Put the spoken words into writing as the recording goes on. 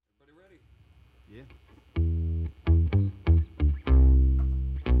Yeah.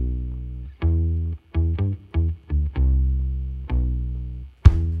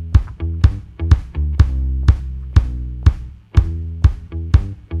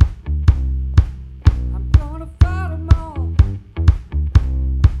 I'm gonna fight 'em all.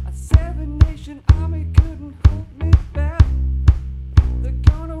 A 7-nation army couldn't hold me back. They're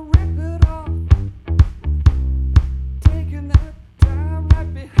gonna rip it off, taking their time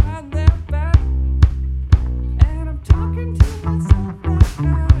right behind their back. And I'm talking to myself at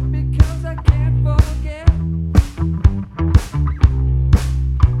night because I can't forget.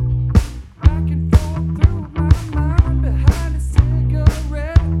 Back and forth through my mind behind a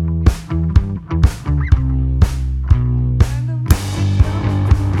cigarette. And the music coming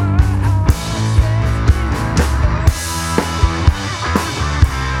through my eyes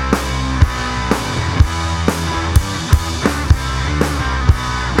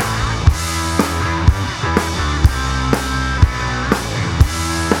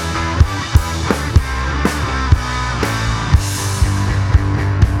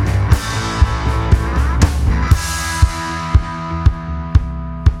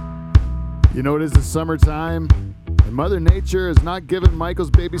You know, it is the summertime, and Mother Nature has not given Michael's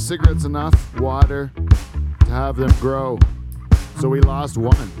baby cigarettes enough water to have them grow, so we lost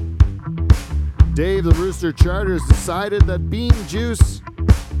one. Dave the Rooster Charters decided that bean juice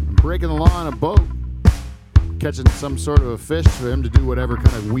and breaking the law on a boat, catching some sort of a fish for him to do whatever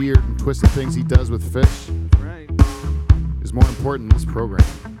kind of weird and twisted things he does with fish, Right. is more important than this program.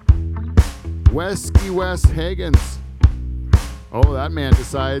 Wesky West Higgins. Oh, that man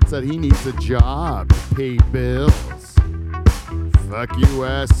decides that he needs a job to pay bills. Fuck you,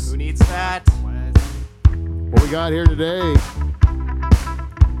 Wes. Who needs that? What we got here today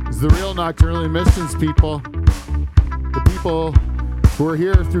is the real Nocturnal Emissions people. The people who are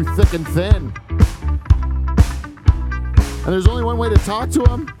here through thick and thin. And there's only one way to talk to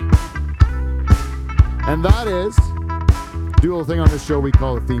them. And that is do a little thing on this show we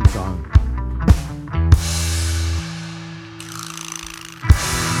call a theme song.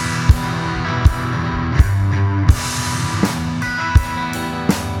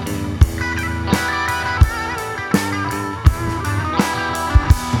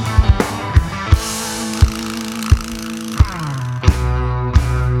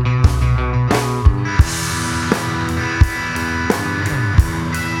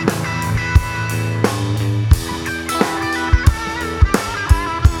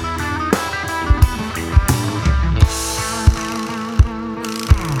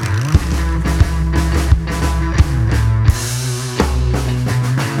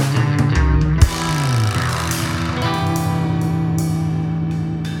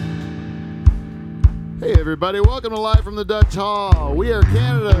 Everybody, welcome to Live from the Dutch Hall. We are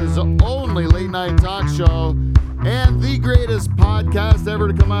Canada's only late night talk show and the greatest podcast ever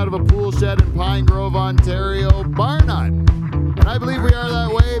to come out of a pool shed in Pine Grove, Ontario, bar none. And I believe we are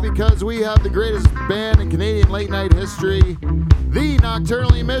that way because we have the greatest band in Canadian late night history, the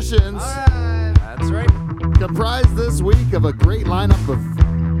Nocturnal Emissions. That's right. Comprised this week of a great lineup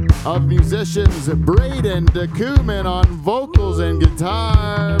of musicians. Braden DeCooman on vocals and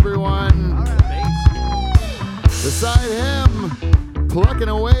guitar, everyone. Beside him, plucking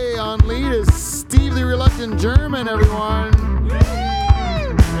away on lead is Steve the Reluctant German, everyone.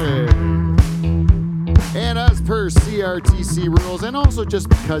 Hey. And as per CRTC rules, and also just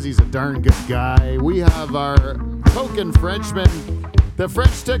because he's a darn good guy, we have our token Frenchman, the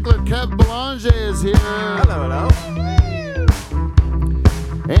French tickler Kev Belanger is here. Hello, hello.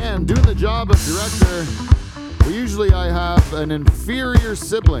 And doing the job of director, usually I have an inferior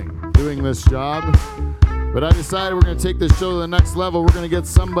sibling doing this job. But I decided we're going to take this show to the next level. We're going to get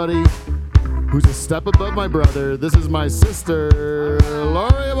somebody who's a step above my brother. This is my sister,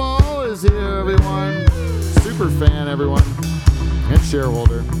 Laurie Ball is here, everyone. Super fan, everyone. And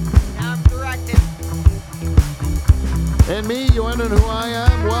shareholder. I'm directed. And me, you wonder who I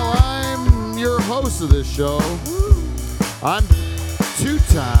am? Well, I'm your host of this show. I'm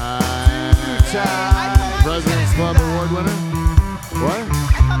two-time President's Club Award winner. What? I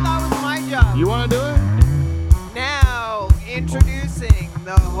thought that was my job. You want to do it? Now, introducing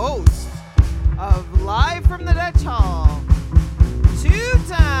the host of Live from the Dutch Hall,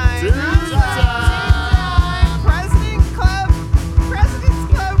 two-time President's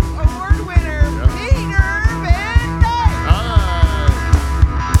Club Award winner, Peter Van Dyke.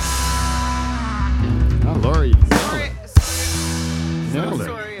 Oh, Laurie. Sorry Nailed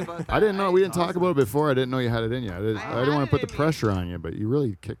it. about I didn't know. We didn't talk about it before. I didn't know you had it in you. I didn't want to put the pressure on you, but you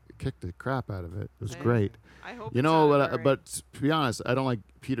really kicked the crap out of it. It was great. I hope You know, but to be honest, I don't like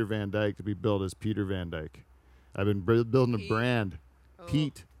Peter Van Dyke to be billed as Peter Van Dyke. I've been building a brand. Oh.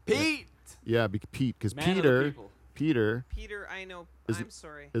 Pete. Pete. Yeah, Pete, because Man of the Peter people. Peter, I know. Is- I'm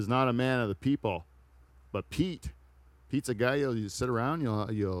sorry. is not a man of the people, but Pete's a guy you sit around,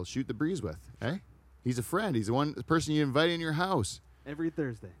 you'll shoot the breeze with. Eh? He's a friend. He's the person you invite in your house. Every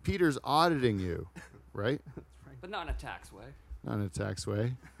Thursday. Peter's auditing you, right? But not in a tax way. Not in a tax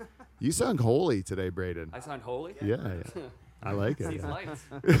way. You sound holy today, Braden. I sound holy. Yeah. I like it. These yeah. lights.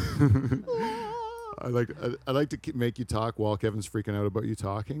 I like to make you talk while Kevin's freaking out about you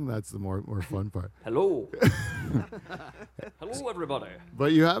talking. That's the more fun part. Hello. Hello, everybody.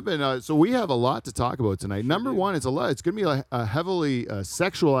 But you have been. So we have a lot to talk about tonight. Number one, it's going to be a heavily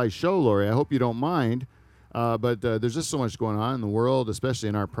sexualized show, Laurie. I hope you don't mind. But there's just so much going on in the world, especially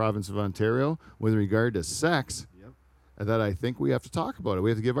in our province of Ontario, with regard to sex, that I think we have to talk about it.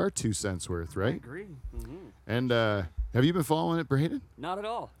 We have to give our 2 cents worth, I right? agree. Mm-hmm. And have you been following it, Braden? Not at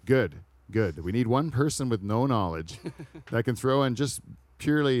all. Good. We need one person with no knowledge that can throw in just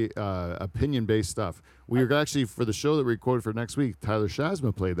purely opinion-based stuff. We were actually, for the show that we recorded for next week, Tyler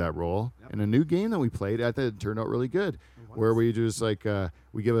Shazma played that role in a new game that we played. I thought it turned out really good, where we just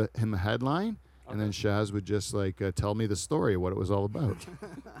we give him a headline, and then Shaz would just tell me the story of what it was all about.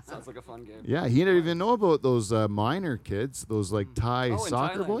 Sounds like a fun game. Yeah, he didn't even know about those minor kids, those Thai Oh, in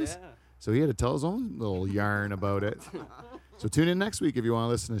soccer Thailand, boys. yeah. So he had to tell his own little yarn about it. So tune in next week if you want to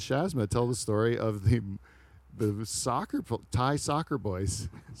listen to Shazma tell the story of the Thai soccer boys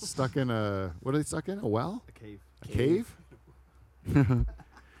stuck in what are they stuck in? A well? A cave. A cave? I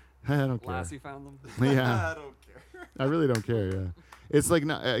don't care. Lassie found them. Yeah. I don't care. I really don't care, yeah. It's like,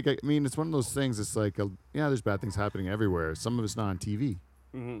 I mean, it's one of those things, it's like, there's bad things happening everywhere. Some of it's not on TV.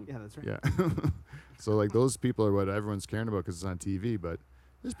 Mm-hmm. Yeah, that's right. Yeah. So, those people are what everyone's caring about because it's on TV, but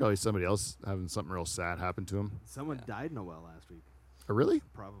there's probably somebody else having something real sad happen to them. Someone died in a well last week. Oh, really?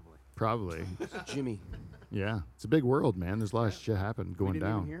 Probably. Probably. Jimmy. Yeah. It's a big world, man. There's a lot of shit happening going we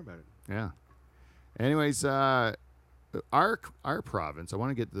didn't down. even hear about it. Yeah. Anyways, our province, I want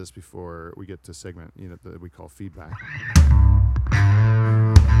to get to this before we get to segment, that we call feedback.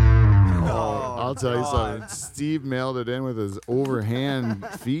 I'll tell you something. Steve mailed it in with his overhand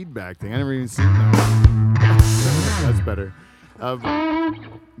feedback thing. I never even seen that. That's better.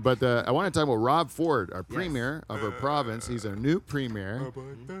 But I want to talk about Rob Ford, our premier of our province. He's our new premier.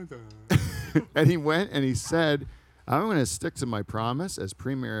 And he went and he said, I'm going to stick to my promise as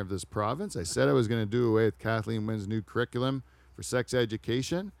premier of this province. I said I was going to do away with Kathleen Wynne's new curriculum for sex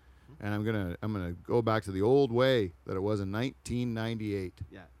education. And I'm gonna go back to the old way that it was in 1998.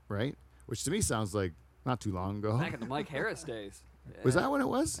 Yeah. Right? Which to me sounds like not too long ago. Back in the Mike Harris days. Was that when it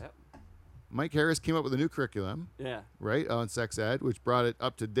was? Yep. Mike Harris came up with a new curriculum, Yeah. right, on sex ed, which brought it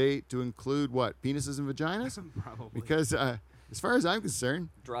up to date to include what? Penises and vaginas? Probably. Because as far as I'm concerned,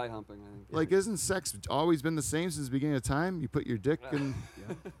 Dry humping, I think. isn't sex always been the same since the beginning of time? You put your dick in.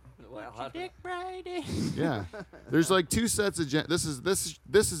 Well, hot- Yeah. There's 2 sets of this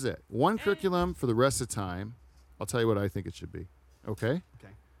is it. One curriculum for the rest of the time. I'll tell you what I think it should be. Okay?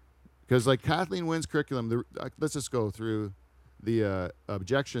 Okay. Because Kathleen Wynne's curriculum, let's just go through the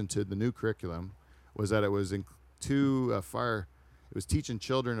objection to the new curriculum was that it was too far. It was teaching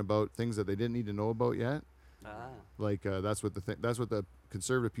children about things that they didn't need to know about yet. That's what the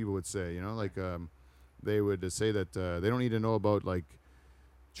conservative people would say. They would say that they don't need to know about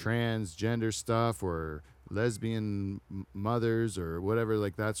transgender stuff or lesbian mothers or whatever,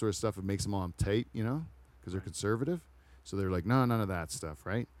 that sort of stuff. It makes them all uptight, because they're conservative. So they're like, no, none of that stuff,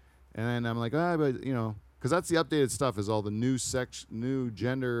 right? And then I'm like, but because that's the updated stuff is all the new sex, new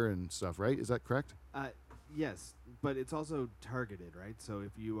gender and stuff, right? Is that correct? Yes, but it's also targeted, right? So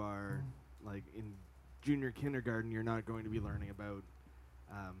if you are in junior kindergarten, you're not going to be learning about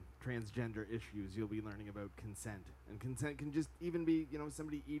transgender issues. You'll be learning about consent, and consent can just even be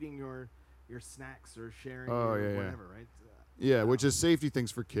somebody eating your snacks or sharing whatever, right? Yeah, which is safety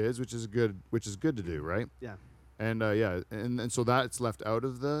things for kids, which is good to do, right? Yeah. And and so that's left out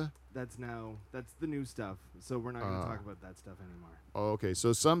of the. That's the new stuff. So we're not going to talk about that stuff anymore. Oh, okay.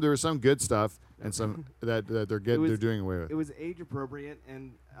 So there was some good stuff and some that they're doing away with. It was age appropriate,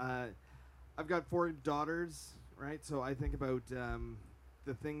 and I've got 4 daughters, right? So I think about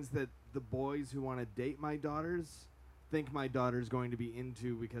the things that the boys who want to date my daughters think my daughter's going to be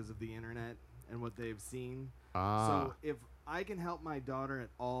into because of the internet and what they've seen. So if I can help my daughter at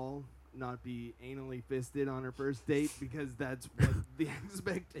all not be anally fisted on her first date because that's what the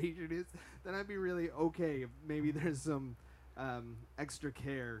expectation is, then I'd be really okay if maybe there's some extra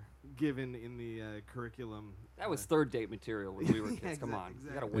care given in the curriculum. That was third date material when we were kids. Come on,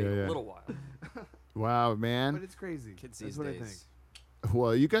 you gotta wait Yeah. a little while. Wow, But man. it's crazy. Kids That's these what days. I think.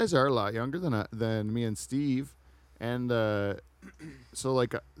 Well, you guys are a lot younger than me and Steve, and so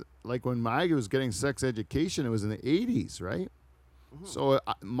like when I was getting sex education, it was in the 80s, right? So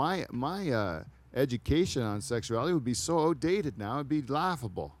my education on sexuality would be so outdated now; it'd be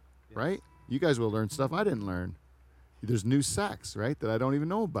laughable, right? You guys will learn stuff I didn't learn. There's new sex, right, that I don't even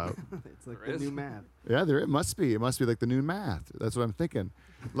know about. It's like There the is. new math. Yeah, it must be. It must be like the new math. That's what I'm thinking.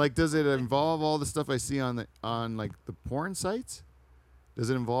 Like, does it involve all the stuff I see on like the porn sites? Does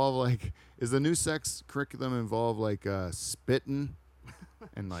it involve like, is the new sex curriculum involve like spitting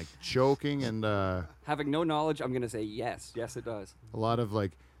and like choking and Having no knowledge, I'm gonna say yes. Yes, it does. a lot of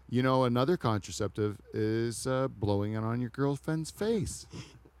like, another contraceptive is blowing it on your girlfriend's face.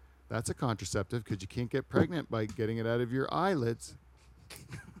 That's a contraceptive because you can't get pregnant by getting it out of your eyelids,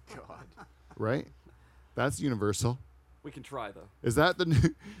 God. right? That's universal. We can try though. Is that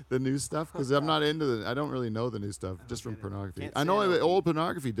the new stuff? Because I'm not into I don't really know the new stuff just from get it. pornography. Can't I say know I don't old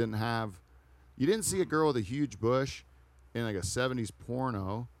pornography didn't have. You didn't see a girl with a huge bush in like a 70s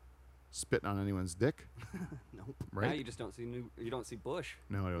porno spitting on anyone's dick, Nope. Now right? you just don't see you don't see bush.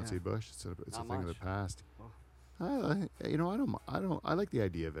 No, I don't Yeah. see bush. It's a Not thing of the much. past. Well. I like the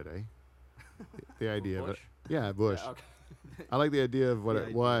idea of it, the idea of it. Bush? Yeah, bush. Yeah, okay. I like the idea of what The it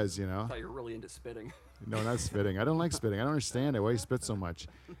idea. was, I thought you were really into spitting. No, not spitting. I don't like spitting. I don't understand it. Why you spit so much?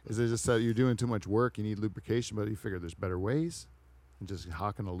 Is it just that you're doing too much work? You need lubrication, but you figure there's better ways than just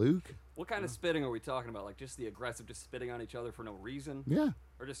hawking a luke? What kind of spitting are we talking about? Like just the aggressive, just spitting on each other for no reason, Yeah.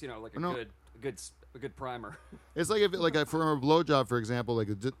 or just like a No. good primer? It's like for a blowjob, for example,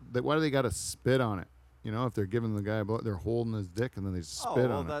 why do they got to spit on it? If they're giving the guy a blow, they're holding his dick and then they spit Oh,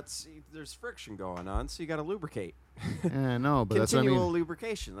 well, on it. there's friction going on, so you got to lubricate. Yeah, no, but that's what I Continual mean.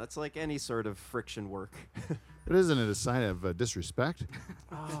 lubrication. That's like any sort of friction work. But isn't it a sign of disrespect?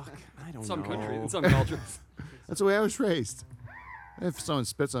 Oh, I don't In some know. countries, in some cultures. That's the way I was raised. If someone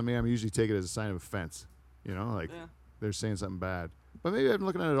spits on me, I'm usually take it as a sign of offense. Like Yeah. they're saying something bad. But maybe I'm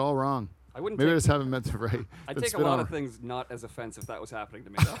looking at it all wrong. I wouldn't. Maybe I take, just haven't meant to right. I but take a spit lot on of her. things not as offense if that was happening to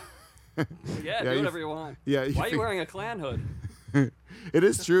me. Though. Yeah, Yeah, do you whatever you want. Yeah, Why are you wearing a Klan hood? It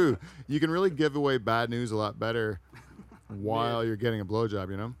is true. You can really give away bad news a lot better while you're getting a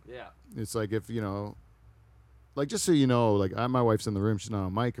blowjob. Yeah. It's like if like just so you know, like my wife's in the room, she's not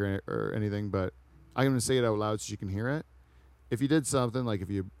on mic or anything, but I'm gonna say it out loud so she can hear it. If you did something like if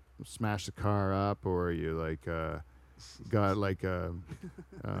you smashed the car up or you like got like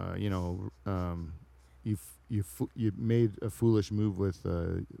you made a foolish move with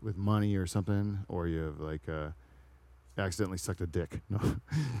money or something, or you've like accidentally sucked a dick. No,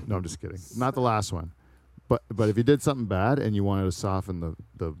 no, I'm just kidding. Not the last one. But if you did something bad and you wanted to soften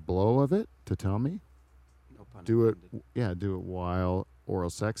the blow of it, to tell me, No pun do it. intended. Yeah, do it while oral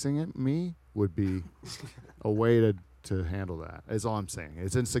sexing it. Me would be a way to handle that. Is all I'm saying.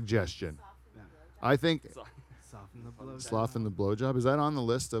 It's a suggestion. Yeah. I think So, Soften the blow. soften the blowjob. Is that on the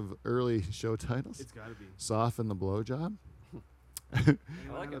list of early show titles? It's got to be. Soften the blowjob. Anyone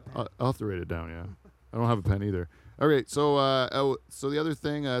like have a it. pen? I'll have to write it down. Yeah, I don't have a pen either. All right, so so the other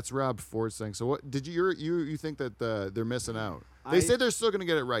thing, that's Rob Ford's thing. So what did you think that they're missing out? They say they're still going to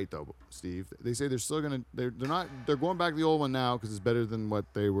get it right though, Steve. They say they're still going to they're going back to the old one now because it's better than what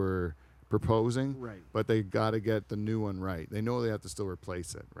they were proposing. Right. But they got to get the new one right. They know they have to still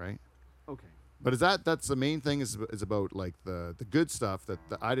replace it, right? Okay. But that's the main thing is about like the good stuff that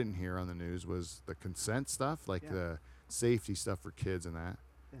I didn't hear on the news was the consent stuff, like Yeah. the safety stuff for kids and that,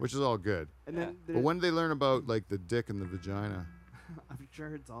 Yeah. which is all good. And Yeah. then But when did they learn about like the dick and the vagina? I'm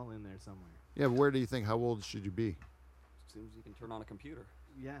sure it's all in there somewhere. Yeah, but where do you think? How old should you be? as soon as you can turn on a computer.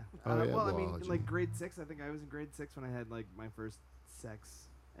 Yeah. Oh, yeah, well, I mean, biology. like grade 6. I think I was in grade 6 when I had like my first sex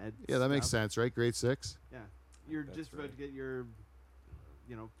ed. Yeah, that makes stuff. sense, right? Grade 6. Yeah. You're That's just about right. to get your,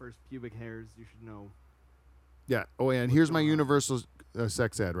 first pubic hairs. You should know. Yeah. Oh, yeah. And What's here's my going on? universal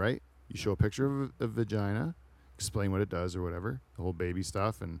sex ed, right? You show a picture of a vagina, explain what it does or whatever, the whole baby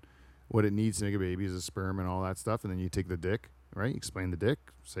stuff, and what it needs to make a baby is a sperm and all that stuff. And then you take the dick, right? Explain the dick,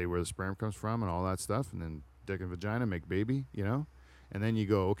 say where the sperm comes from and all that stuff. And then dick and vagina make baby, And then you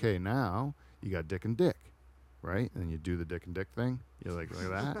go, okay, now you got dick and dick, right? And then you do the dick and dick thing. You're like, look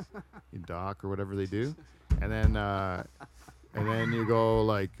at that. You dock or whatever they do. And then you go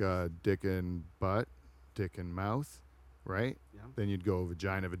like dick and butt, dick and mouth, right? Yeah. Then you'd go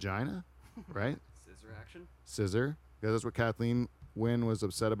vagina, right? Scissor action. Scissor. Yeah, that's what Kathleen Wynne was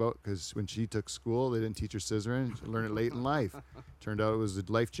upset about because when she took school, they didn't teach her scissoring. She learned it late in life. Turned out it was a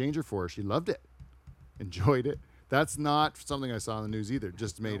life changer for her. She loved it, enjoyed it. That's not something I saw in the news either.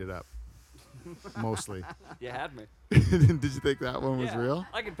 Just made it up. Mostly. You had me. Did you think that one was Yeah, real?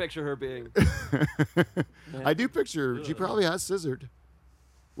 I can picture her being. I do picture she probably has scissored.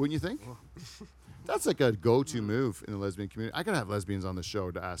 Wouldn't you think? That's like a go-to move in the lesbian community. I gotta have lesbians on the show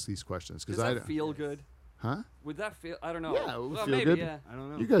to ask these questions Does because that feel good? Huh? Would that feel? I don't know. Yeah, it would Well, feel maybe, good. Yeah. I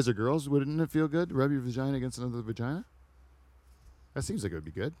don't know. You guys are girls. Wouldn't it feel good to rub your vagina against another vagina? That seems like it would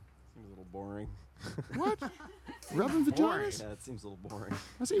be good. Seems a little boring. What? Rubbing vaginas? Yeah, it seems a little boring.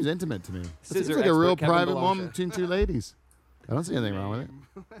 That seems intimate to me. That seems Scissor like a expert real Kevin private Blanchard. moment between two ladies. I don't see anything wrong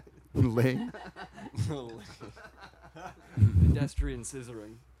with it. Lame? Pedestrian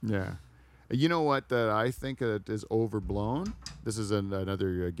scissoring. Yeah. You know what I think that is overblown? This is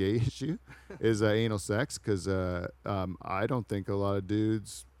another gay issue, is anal sex, because I don't think a lot of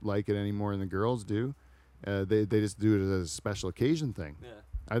dudes like it any more than the girls do. They just do it as a special occasion thing. Yeah.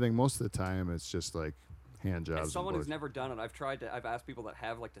 I think most of the time it's just like hand jobs. As someone and who's never done it, I've asked people that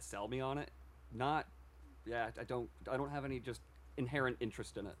have like to sell me on it. I don't have any just inherent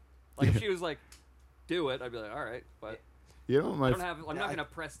interest in it. Like if she was like, do it, I'd be like, all right, but you know, I'm not gonna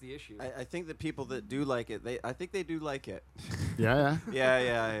press the issue. I think the people that do like it, I think they do like it. yeah.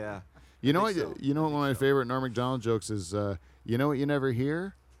 yeah. You know what? think so. You know what? One of my favorite Norm Macdonald jokes is, you know what you never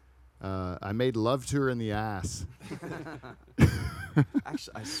hear? I made love to her in the ass.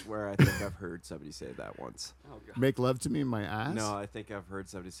 Actually, I swear I think I've heard somebody say that once. Oh god. Make love to me in my ass? No, I think I've heard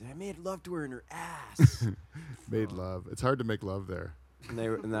somebody say, I made love to her in her ass. Made love. It's hard to make love there. and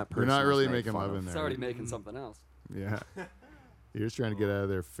that person You're not was really made making fun love of. in It's there. already making something else. Yeah. You're just trying to get out of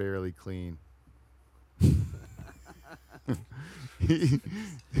there fairly clean.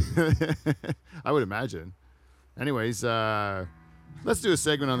 I would imagine. Anyways, let's do a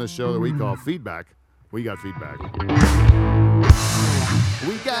segment on this show that we call Feedback. We got feedback.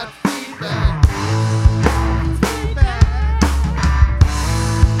 We got feedback.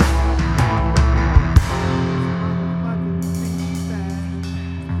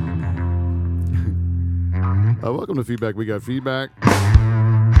 Welcome to Feedback. We got feedback.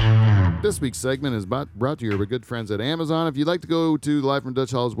 This week's segment is brought to you by good friends at Amazon. If you'd like to go to Live from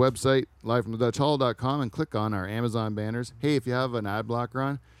Dutch Hall's website, livefromthedutchhall.com, and click on our Amazon banners. Hey, if you have an ad blocker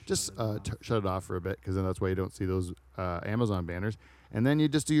on, just shut it off for a bit, because then that's why you don't see those Amazon banners. And then you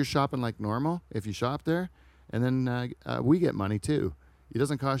just do your shopping like normal if you shop there. And then we get money too. It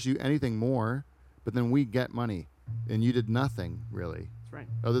doesn't cost you anything more, but then we get money. And you did nothing, really, That's right.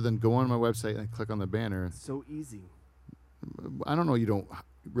 other than go on my website and click on the banner. It's so easy. I don't know, you don't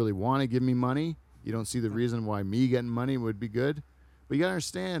really want to give me money. You don't see the reason why me getting money would be good. But you got to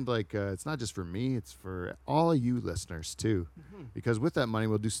understand, like, it's not just for me, it's for all of you listeners, too. Mm-hmm. Because with that money,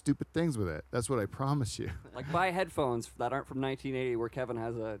 we'll do stupid things with it. That's what I promise you. Like buy headphones that aren't from 1980, where Kevin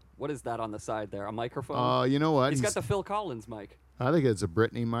has what is that on the side there? A microphone? You know what? He's got the Phil Collins mic. I think it's a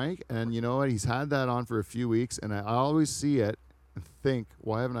Britney mic. And you know what? He's had that on for a few weeks, and I always see it and think,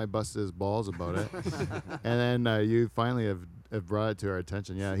 why haven't I busted his balls about it? And then you finally have brought it to our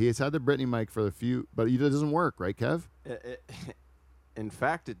attention. Yeah, he's had the Britney mic for a few, but it doesn't work, right, Kev? In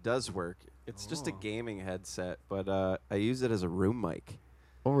fact, it does work. It's just a gaming headset, but I use it as a room mic.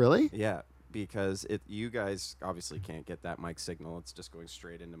 Oh, really? Yeah, because you guys obviously can't get that mic signal. It's just going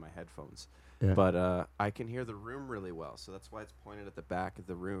straight into my headphones. Yeah. But I can hear the room really well, so that's why it's pointed at the back of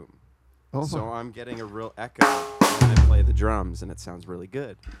the room. Oh, So I'm getting a real echo when I play the drums, and it sounds really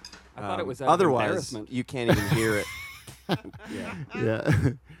good. I thought it was out of otherwise embarrassment. you can't even hear it. Yeah.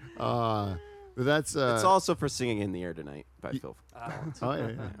 yeah. But that's It's also for Singing in the Air Tonight by Phil. Oh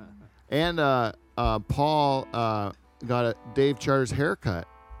yeah. And Paul got Dave Charter's haircut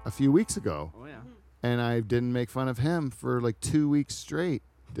a few weeks ago, Oh, yeah. and I didn't make fun of him for like 2 weeks straight.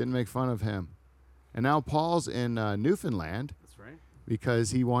 Didn't make fun of him, and now Paul's in Newfoundland That's right.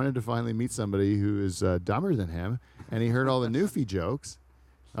 because he wanted to finally meet somebody who is dumber than him, and he heard all the Newfie jokes.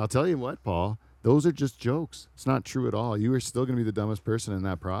 I'll tell you what, Paul, those are just jokes. It's not true at all. You are still going to be the dumbest person in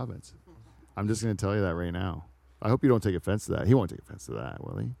that province. I'm just going to tell you that right now. I hope you don't take offense to that. He won't take offense to that,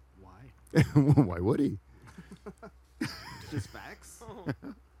 will he? Why? Why would he? Just facts.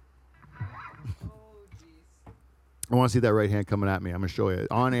 I want to see that right hand coming at me. I'm going to show you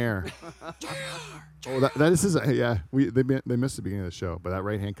on air. Oh, that is yeah. They missed the beginning of the show, but that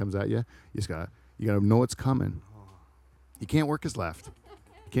right hand comes at you. You gotta know it's coming. He can't work his left.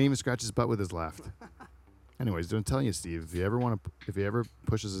 He can't even scratch his butt with his left. Anyways, I'm telling you, Steve. If he ever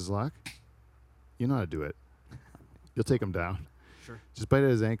pushes his luck, you know how to do it. You'll take him down. Sure. Just bite at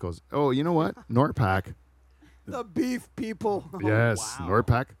his ankles. Oh, you know what? Norpac. The beef people. Yes, wow.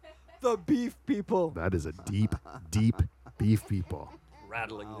 Norpac. The beef people. That is a deep, deep beef people.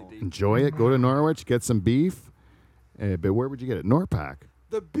 Rattlingly deep. Enjoy it. Go to Norwich, get some beef. But where would you get it? Norpac.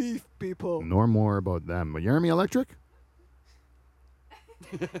 The beef people. Nor more about them. But Army Electric?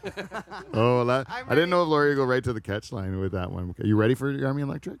 I didn't know if Laurie would go right to the catch line with that one. Are you ready for Army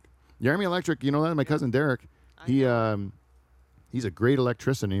Electric? Army Electric, you know that? My cousin Derek, he's a great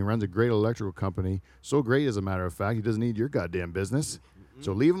electrician. He runs a great electrical company. So great, as a matter of fact, he doesn't need your goddamn business.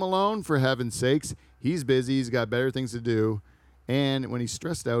 So leave him alone, for heaven's sakes. He's busy. He's got better things to do. And when he's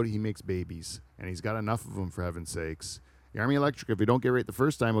stressed out, he makes babies. And he's got enough of them, for heaven's sakes. Army Electric, if we don't get it right the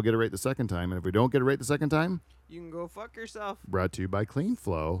first time, we'll get it right the second time. And if we don't get it right the second time, You can go fuck yourself. brought to you by Clean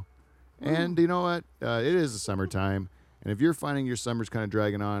Flow. And you know what? It is the summertime. And if you're finding your summer's kind of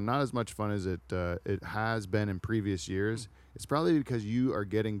dragging on, not as much fun as it has been in previous years, it's probably because you are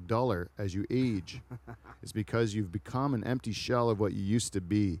getting duller as you age. It's because you've become an empty shell of what you used to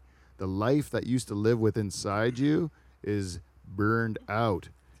be. The life that used to live within inside you is burned out.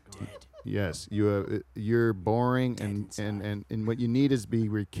 Dead. Yes, you're boring, and what you need is be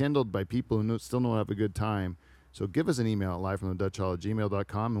rekindled by people who still know how to have a good time. So give us an email at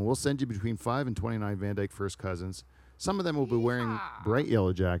livefromthedutchhall@gmail.com, and we'll send you between 5 and 29 Van Dyke First Cousins. Some of them will be wearing bright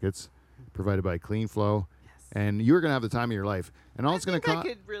yellow jackets provided by Clean Flow, and you're going to have the time of your life. And all it's going to I cost,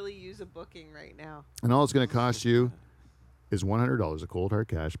 could really use a booking right now. and all it's going to cost you is $100 of cold hard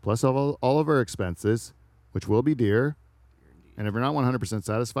cash, plus all of our expenses, which will be dear. And if you're not 100%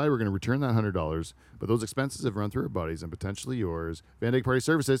 satisfied, we're going to return that $100. But those expenses have run through our bodies and potentially yours. Van Dyke Party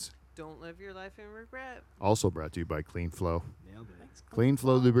Services, Don't live your life in regret. also brought to you by Clean Flow. Nailed it. Clean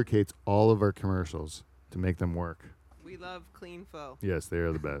Flow lubricates all of our commercials to make them work. We love clean foe. Yes, they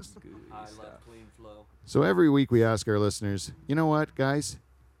are the best. I love Clean Flow. So every week we ask our listeners, you know what, guys?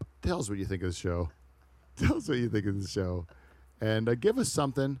 Tell us what you think of the show. Tell us what you think of the show. And give us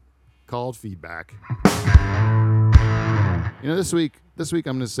something called feedback. You know, this week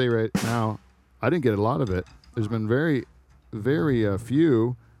I'm going to say right now, I didn't get a lot of it. There's been very, very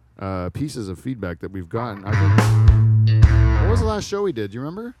few pieces of feedback that we've gotten. I think, what was the last show we did? Do you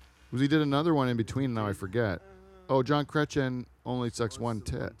remember? We did another one in between, now I forget. Oh, John Kretchen only sucks one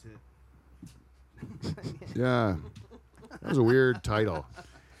tit. Yeah. That was a weird title.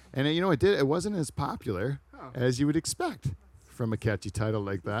 And you know, it wasn't as popular as you would expect from a catchy title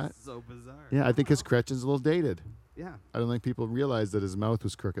like that. So bizarre. Yeah, I think his Kretchen's a little dated. Yeah. I don't think people realize that his mouth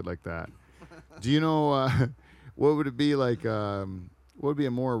was crooked like that. Do you know what would it be like? What would be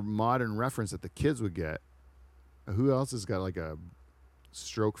a more modern reference that the kids would get? Who else has got like a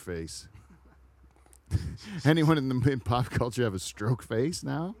stroke face? Anyone in pop culture have a stroke face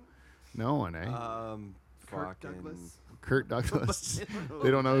now? No one, eh? Kirk Fucking Douglas. Kurt Douglas.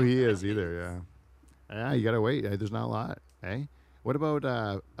 They don't know who he is either. Yeah. Yeah, you gotta wait. There's not a lot, eh? What about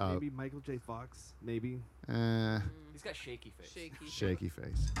Maybe Michael J. Fox. Maybe. He's got shaky face. shaky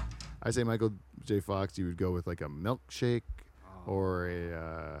face? I say Michael J. Fox. You would go with like a milkshake or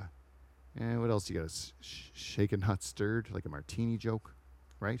a. What else you got? Shaken, not stirred, like a martini joke,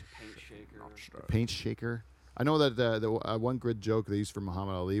 right? Paint shaker. A paint shaker. I know that the one good joke they used for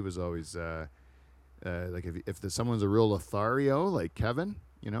Muhammad Ali was always like if someone's a real Lothario, like Kevin,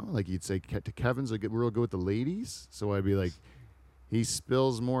 you know, like you'd say to Kevin's like real good with the ladies. So I'd be like, he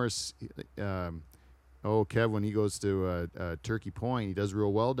spills more. Kev, when he goes to Turkey Point, he does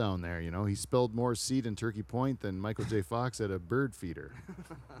real well down there. You know, he spilled more seed in Turkey Point than Michael J. Fox at a bird feeder.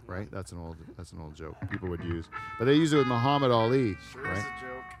 Right? That's an old joke people would use, but they use it with Muhammad Ali. Sure right? is a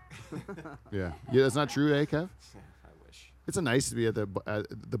joke. Yeah, that's not true, eh, Kev? I wish. It's a nice to be at the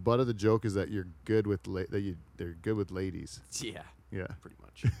butt of the joke is that you're good with they're good with ladies. Yeah, Yeah, pretty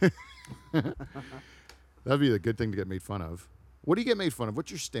much. that'd be a good thing to get made fun of. What do you get made fun of?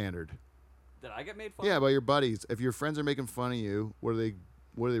 What's your standard? Did I get made fun Yeah, of? by your buddies. If your friends are making fun of you, what are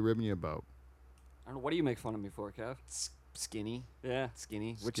they ribbing you about? I don't know. What do you make fun of me for, Kev? Skinny, Yeah.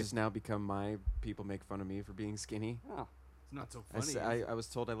 which has now become my people make fun of me for being skinny. Oh, It's not so I, funny. s- I was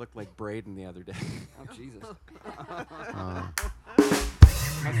told I looked like Braden the other day. oh Jesus. Uh,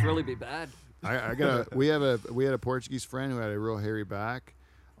 Must really be bad. I got we had a Portuguese friend who had a real hairy back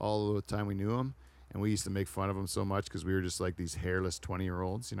all the time we knew him, and we used to make fun of him so much because we were just like these hairless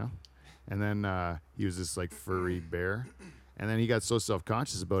 20-year-olds, you know. And then he was this like furry bear, and then he got so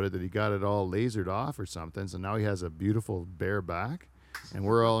self-conscious about it that he got it all lasered off or something. So now he has a beautiful bare back, and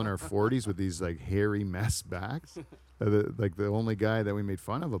we're all in our 40s with these like hairy mess backs. The only guy that we made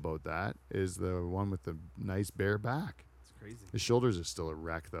fun of about that is the one with the nice bare back. It's crazy. His shoulders are still a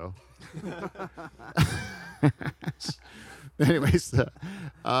wreck, though. Anyways,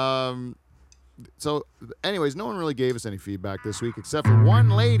 anyways, no one really gave us any feedback this week except for one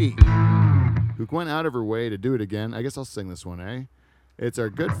lady who went out of her way to do it again. I guess I'll sing this one, eh? It's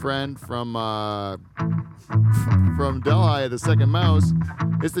our good friend from Delhi, the second mouse.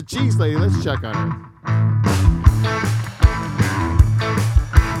 It's the cheese lady. Let's check on her.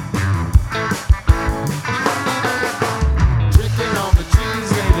 Checking on the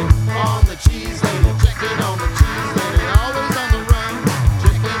cheese lady, on the cheese lady, checking on the cheese lady, always on the run.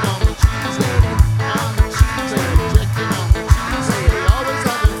 Checking on the cheese lady, on the cheese lady, checking on the cheese lady, always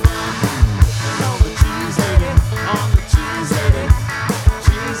on the run. Checking on the cheese lady, on the cheese lady,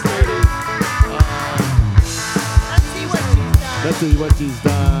 cheese lady. Let's see what she's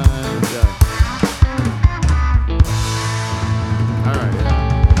done. Yeah. All right.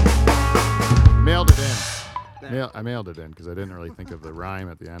 Mailed it in. I mailed it in because I didn't really think of the rhyme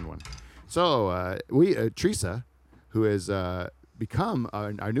at the end one. So Teresa, who has become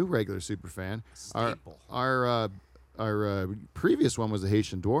our new regular super fan. Staple. Our previous one was a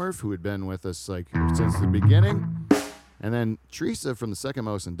Haitian dwarf who had been with us like since the beginning, and then Teresa from the second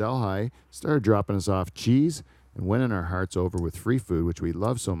mouse in Delhi started dropping us off cheese and winning our hearts over with free food, which we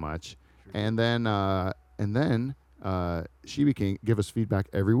love so much. And then she give us feedback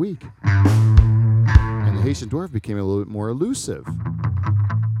every week. And the Haitian dwarf became a little bit more elusive.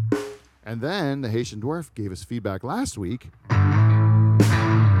 And then the Haitian dwarf gave us feedback last week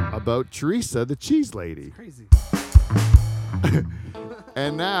about Teresa, the cheese lady. Crazy.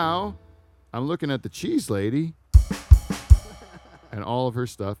 And now I'm looking at the cheese lady, and all of her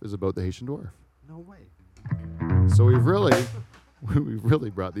stuff is about the Haitian dwarf. No way. So we've really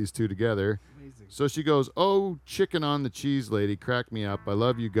brought these two together. Amazing. So she goes, "Oh, chicken on the cheese lady, crack me up. I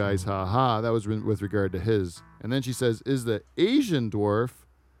love you guys, ha ha." That was with regard to his. And then she says, "Is the Asian dwarf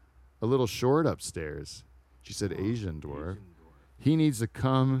a little short upstairs?" She said, "Asian dwarf. He needs to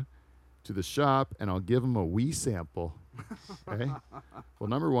come to the shop, and I'll give him a wee sample." Okay. Well,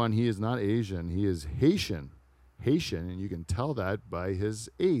 number one, he is not Asian. He is Haitian. Haitian, and you can tell that by his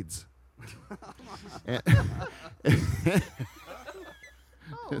AIDS.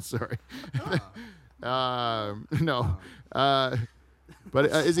 Sorry. No. But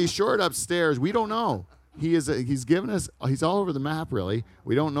is he short upstairs? We don't know. He's given us. He's all over the map, really.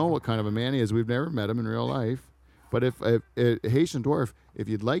 We don't know what kind of a man he is. We've never met him in real life. But if Haitian dwarf, if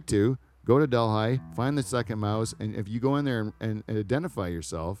you'd like to, go to Delhi, find the second mouse, and if you go in there and identify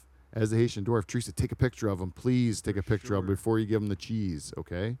yourself as the Haitian dwarf, Teresa, take a picture of him. Please take a picture of him before you give him the cheese,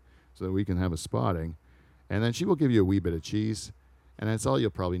 okay? So that we can have a spotting. And then she will give you a wee bit of cheese, and that's all you'll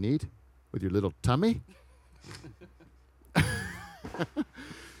probably need with your little tummy.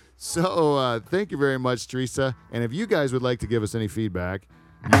 So thank you very much, Teresa. And if you guys would like to give us any feedback,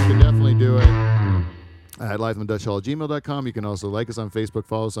 you can definitely do it at liveandDutchHall@gmail.com. You can also like us on Facebook,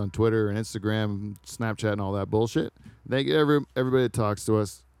 follow us on Twitter and Instagram, Snapchat, and all that bullshit. Thank you everybody that talks to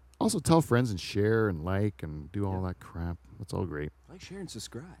us. Also tell friends and share and like and do all that crap. That's all great. Like, share, and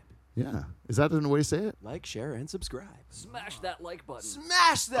subscribe. Yeah. Is that the way to say it? Like, share, and subscribe. Smash that like button.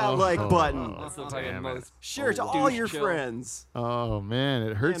 Smash that like button. That's the damn fucking it. most. Share it to all douche your joke. friends. Oh, man.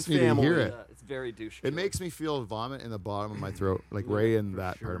 It hurts And me to hear family. it. It's very douche. It makes me feel vomit in the bottom of my throat, like right in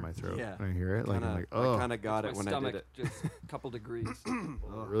that part of my throat. Yeah. When I hear it, like I'm like, I oh, kind of got my it when stomach I did it. just a couple degrees.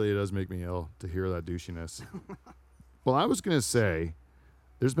 it really does make me ill to hear that douchiness. Well, I was gonna say,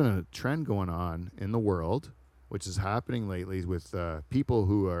 there's been a trend going on in the world, which is happening lately with people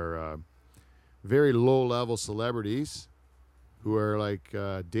who are very low-level celebrities, who are like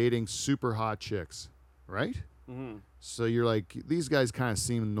dating super hot chicks, right? Mm-hmm. So you're like, these guys kind of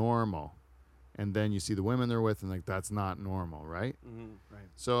seem normal. And then you see the women they're with, and like, that's not normal, right? Mm-hmm. Right.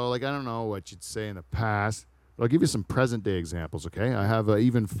 So, like, I don't know what you'd say in the past, but I'll give you some present-day examples, okay? I have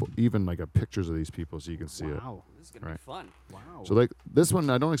even like pictures of these people so you can see it. Wow. This is gonna Right. be fun. Wow. So, like, this one,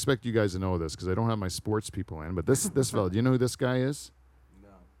 I don't expect you guys to know this because I don't have my sports people in, but this fella, do you know who this guy is?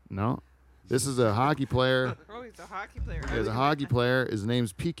 No? This is a hockey player. Oh, he's a hockey player. He's a hockey player. His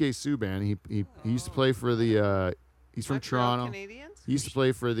name's PK Subban. He used to play for the he's from Montreal Toronto. Canadiens? He used to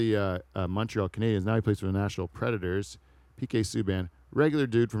play for the Montreal Canadiens. Now he plays for the Nashville Predators. PK Subban, regular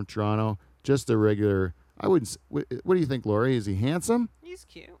dude from Toronto, just a regular. I wouldn't. What do you think, Laurie? Is he handsome? He's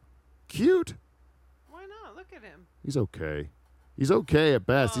cute. Cute? Why not? Look at him. He's okay. He's okay at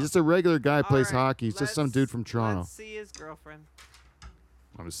best. He's just a regular guy. Plays All right, hockey. He's just some let's- dude from Toronto. Let's see his girlfriend.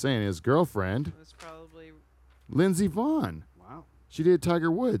 I'm just saying, his girlfriend, It's probably Lindsey Vonn. Wow. She did Tiger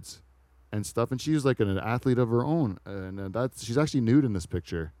Woods and stuff, and she was like an athlete of her own. And she's actually nude in this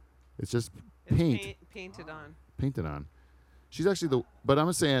picture. It's just painted on. She's actually but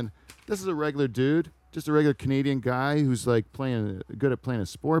I'm saying this is a regular dude, just a regular Canadian guy who's like good at playing a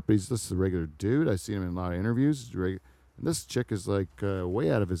sport, but he's just a regular dude. I see him in a lot of interviews. And this chick is like way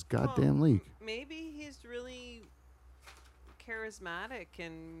out of his goddamn league. Maybe he's really charismatic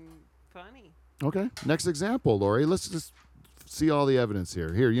and funny. Okay. Next example, Laurie. Let's just see all the evidence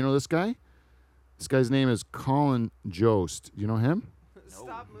here. Here, you know this guy? This guy's name is Colin Jost. You know him?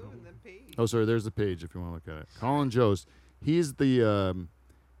 Stop moving the page. Oh, sorry. There's the page if you want to look at it. Colin Jost. He's the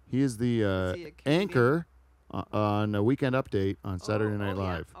Is he a comedian? anchor on a Weekend Update on Saturday Night yeah.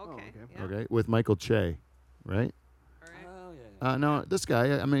 Live. Okay. okay. Yeah. Okay, with Michael Che, right? All right. Oh yeah. No, this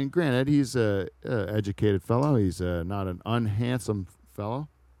guy. I mean, granted, he's a educated fellow. He's not an unhandsome fellow,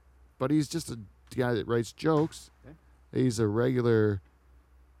 but he's just a guy that writes jokes. Okay. He's a regular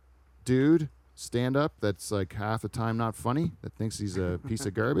dude, stand-up that's like half the time not funny. That thinks he's a piece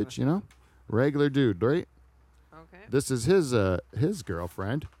of garbage. You know, regular dude, right? Okay. This is his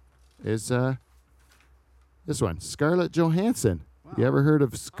girlfriend. Is this one, Scarlett Johansson. You Wow. ever heard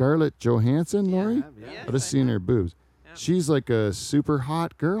of Scarlett Johansson, Yeah. Laurie? Yeah. I just seen her boobs. Yeah. She's like a super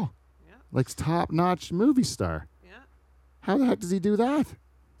hot girl, Yeah. like top-notch movie star. Yeah. How the heck does he do that?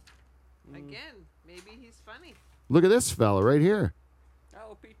 Again, maybe he's funny. Look at this fella right here,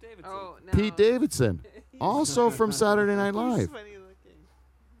 Oh, Pete Davidson. Oh no. Pete Davidson, also from Saturday Night He's Live. funny looking.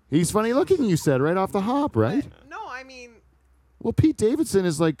 He's funny looking, you said, right off the hop, right? No, I mean, Well, Pete Davidson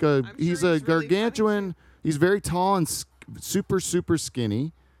is like a, sure he's he's a really funny, gargantuan. He's very tall and super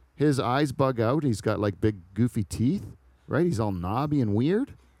skinny. His eyes bug out. He's got like big goofy teeth, right? He's all knobby and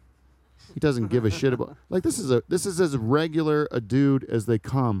weird. He doesn't give a shit about like this is as regular a dude as they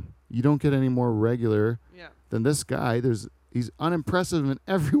come. You don't get any more regular yeah. than this guy. He's unimpressive in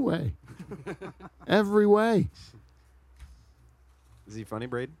every way. Every way. Is he funny,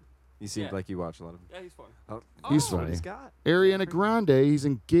 Braden? You seemed Yeah. like you watch a lot of. Yeah, he's fun. Oh, He's that's what funny. he's got. Ariana Grande, he's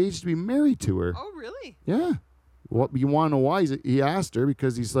engaged to be married to her. Oh really? Yeah. What you want to know why? He asked her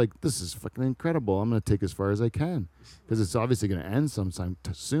because he's like, this is fucking incredible. I'm going to take as far as I can because it's obviously going to end sometime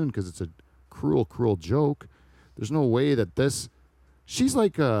soon because it's a cruel joke. There's no way that this. She's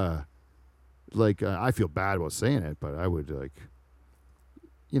like I feel bad about saying it, but I would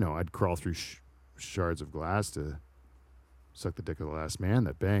I'd crawl through shards of glass to suck the dick of the last man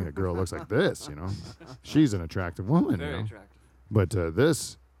that banged a girl looks like this. You know, she's an attractive woman. Very you know? attractive. But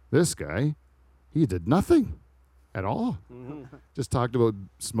this guy, he did nothing at all. Mm-hmm. Just talked about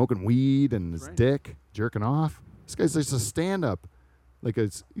smoking weed and his Right. dick, jerking off. This guy's just a stand-up.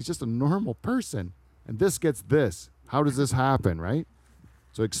 He's just a normal person. And this gets this. How does this happen, right?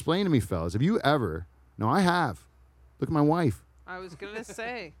 So explain to me, fellas. Have you ever... No, I have. Look at my wife. I was gonna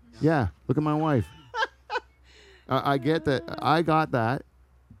say. Yeah, look at my wife. I get that. I got that.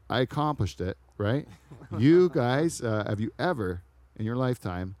 I accomplished it, right? You guys, have you ever, in your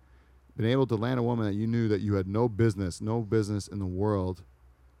lifetime, been able to land a woman that you knew that you had no business in the world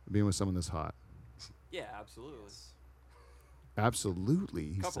being with someone this hot? Yeah, absolutely.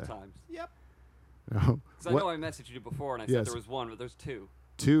 Absolutely, he Couple said. times. No. Because I know I messaged you before and I Yes. said there was one, but there's two.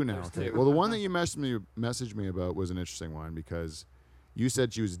 Two now. There's Okay. two. Well, the one that you messaged me about was an interesting one because you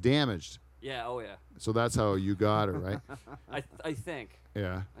said she was damaged. Yeah, oh yeah. So that's how you got her, right? I think.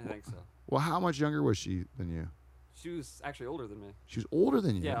 Yeah. I think so. Well, how much younger was she than you? She was actually older than me. She was older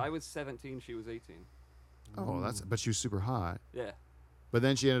than you. Yeah, I was 17, she was 18. Oh, but she was super hot. Yeah. But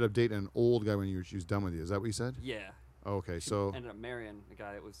then she ended up dating an old guy when she was done with you. Is that what you said? Yeah. Oh, okay, She so ended up marrying a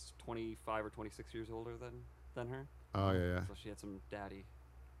guy that was 25 or 26 years older than her. oh yeah. So she had some daddy.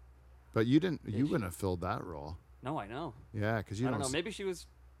 But you didn't. You Ish. wouldn't have filled that role. No, I know. Yeah, because you I don't know. s- Maybe she was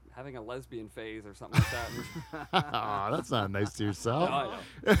having a lesbian phase or something like that. Aw, that's not nice to No, yourself. I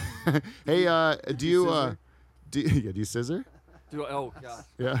know. Hey, do you scissor? do you scissor? Oh god.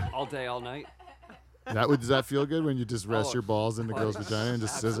 Yeah. All day, all night. Does that feel good when you just rest Oh, your balls in the girl's like, vagina and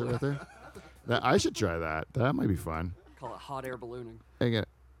just scissor with her? I should try that. That might be fun. Call it hot air ballooning. Hang it.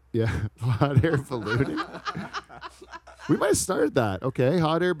 Yeah, hot air ballooning. We might have started that. Okay,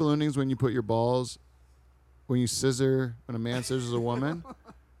 hot air ballooning is when you put your balls, when a man scissors a woman,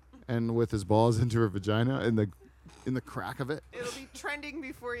 and with his balls into her vagina in the crack of it. It'll be trending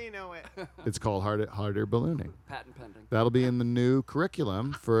before you know it. It's called hot air ballooning. Patent pending. That'll be in the new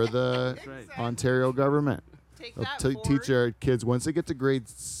curriculum for the right. Ontario government. Take They'll that teach forward. our kids once they get to grade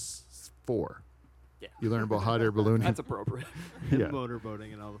 4. Yeah. You learn about hot air ballooning. That's appropriate. Yeah.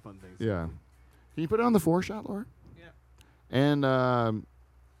 Motorboating and all the fun things. Yeah. Can you put it on the 4 shot, Laura? Yeah, And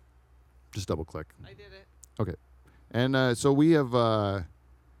just double click. I did it. Okay. And so we have oh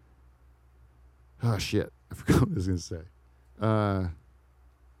shit. I forgot what I was gonna say.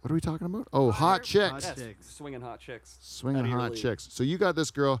 What are we talking about? Oh, hot chicks. Hot Yes, chicks. swinging hot chicks. Swinging Out of your hot league. chicks. So you got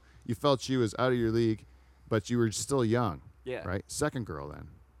this girl, you felt she was out of your league, but you were still young, Yeah. right? Second girl then.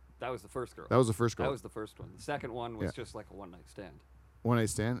 That was the first girl. That was the first girl. That was the first one. The second one was Yeah. just like a one night stand. One night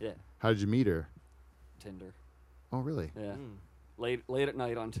stand? Yeah. How did you meet her? Tinder. Oh, really? Yeah. late at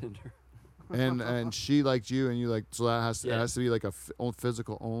night on Tinder. and she liked you, and you like, so that has to, it Yeah. has to be like a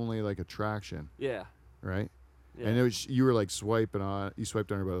physical only like attraction, Yeah. right? Yeah. And it was, you were like swiping on, you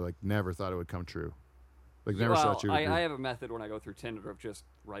swiped on her, but like never thought it would come true. Like never well, thought you would. I have a method when I go through Tinder of just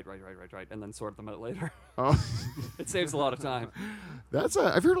write, and then sort them out later. Oh. It saves a lot of time.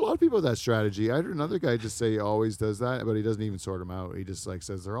 I've heard a lot of people with that strategy. I heard another guy just say he always does that, but he doesn't even sort them out. He just like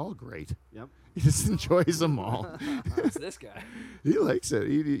says they're all great. Yep. He just enjoys them all. It's this guy. He likes it.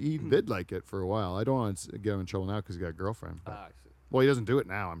 He did like it for a while. I don't want to get him in trouble now because he got a girlfriend. But, I see. well, he doesn't do it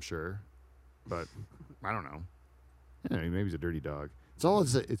now, I'm sure. But I don't know. Yeah, maybe he's a dirty dog.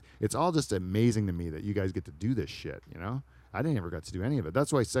 It's all just amazing to me that you guys get to do this shit, you know? I didn't ever got to do any of it.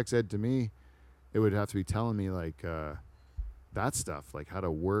 That's why sex ed to me, it would have to be telling me like that stuff, like how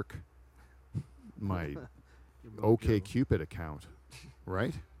to work my Your mojo. OK Cupid account,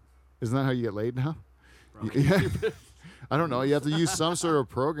 right? Isn't that how you get laid now? Probably. Yeah. I don't know. You have to use some sort of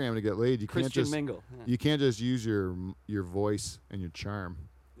program to get laid. You can't Christian just Mingle. Yeah. you can't just use your voice and your charm.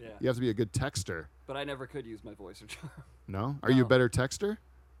 Yeah. You have to be a good texter. But I never could use my voice or charm. No? Are you a No. better texter?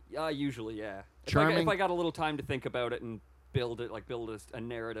 Usually, yeah. Charming- If I got a little time to think about it and build a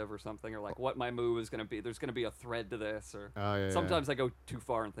narrative or something, or like what my move is going to be. There's going to be a thread to this, or Oh yeah. sometimes I go too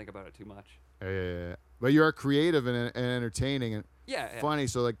far and think about it too much. Yeah. But you are creative and entertaining and Yeah. yeah. funny,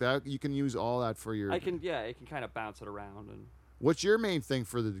 so like that you can use all that for your. I can kind of bounce it around and. What's your main thing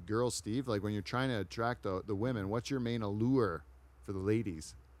for the girls, Steve? Like when you're trying to attract the women, what's your main allure for the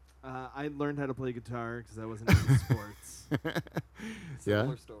ladies? I learned how to play guitar because I wasn't into sports. Yeah.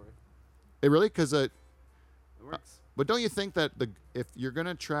 Similar story. It really because It works. but don't you think that if you're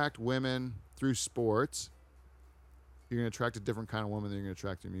gonna attract women through sports, you're gonna attract a different kind of woman than you're gonna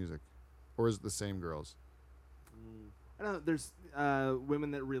attract through music, or is it the same girls? I don't know. There's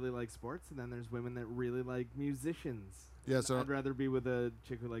women that really like sports, and then there's women that really like musicians. Yeah, And so- I'd rather be with a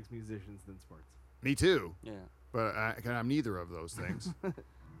chick who likes musicians than sports. Me too. Yeah. But I'm neither of those things.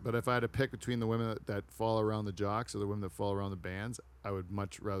 But if I had to pick between the women that fall around the jocks or the women that fall around the bands, I would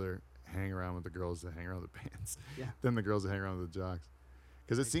much rather hang around with the girls that hang around the bands Yeah. than the girls that hang around with the jocks.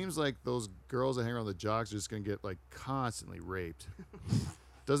 Because it seems like those girls that hang around the jocks are just going to get like constantly raped.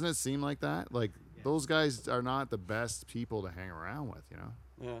 Doesn't it seem like that? Like Yeah. those guys are not the best people to hang around with, you know?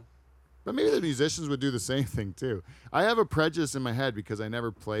 Yeah. But maybe the musicians would do the same thing too. I have a prejudice in my head because I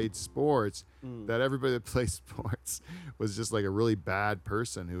never played sports that everybody that plays sports was just like a really bad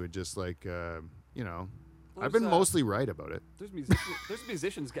person who would just like, you know, I've been There's, mostly right about it. There's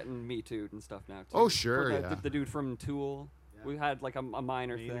musicians getting Me Too'd and stuff now too. Oh, sure, For yeah. The dude from Tool. Yeah. We had like a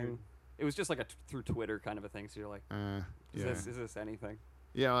minor Maynard. thing. It was just like through Twitter kind of a thing. So you're like, Yeah. is this anything?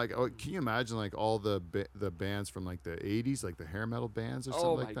 Yeah, like can you imagine like all the bands from like the 80s, like the hair metal bands or Oh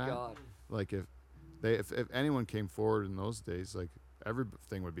something my like that? god. Like if anyone came forward in those days, like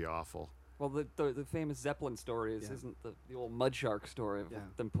everything would be awful. Well, the famous Zeppelin story Yeah. isn't the old mud shark story of Yeah.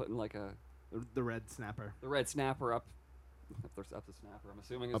 them putting like The red snapper. the red snapper up the snapper. I'm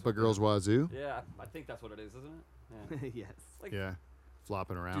assuming. is Up a what girl's wazoo? Yeah, I think that's what it is, isn't it? Yeah. Yes. Like, Yeah.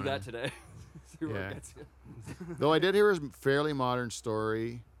 Flopping around. do in that it. today. See where Yeah. it gets you. Though I did hear a fairly modern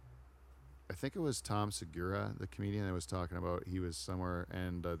story. I think it was Tom Segura, the comedian that was talking about. He was somewhere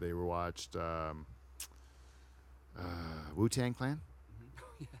and they were watched Wu-Tang Clan.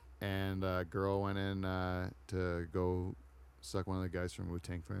 And a girl went in to go suck one of the guys from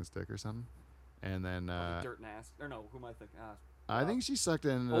Wu-Tang Clan's dick or something. And then Probably Dirt Nasty. Or no, who am I thinking? I think she sucked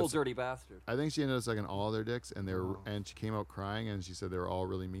in. Old dirty bastard. I think she ended up sucking all their dicks, and they were, Oh. and she came out crying, and she said they were all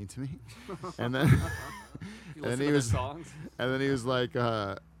really mean to me. And then, You and listen he to was, their songs. and then he was like,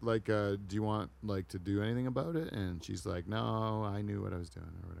 do you want like to do anything about it? And she's like, no, I knew what I was doing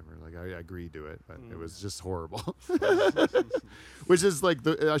or whatever. Like I agreed to it, but it was just horrible. Which is like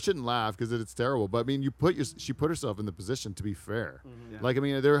I shouldn't laugh because it's terrible. But I mean, she put herself in the position to be fair. Yeah. Like I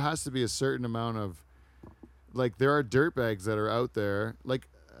mean, there has to be a certain amount of like there are dirtbags that are out there. Like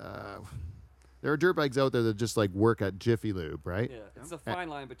there are dirtbags out there that just like work at Jiffy Lube, right? Yeah, it's a fine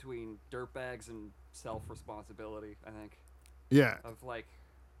line between dirtbags and self-responsibility. I think Yeah. of like.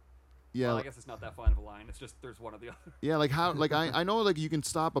 Yeah. Well, I guess it's not that fine of a line. It's just there's one or the other. Yeah, like how, like I know, like you can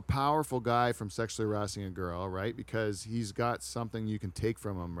stop a powerful guy from sexually harassing a girl, right? Because he's got something you can take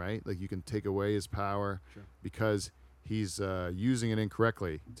from him, right? Like you can take away his power Sure. because he's using it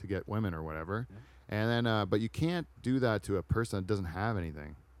incorrectly to get women or whatever. Yeah. And then, but you can't do that to a person that doesn't have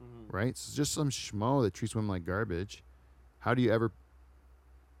anything, right? It's just some schmo that treats women like garbage. How do you ever,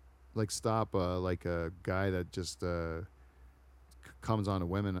 like, stop like a guy that just comes on to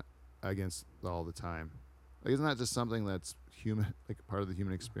women against all the time? Like, isn't that just something that's human, like part of the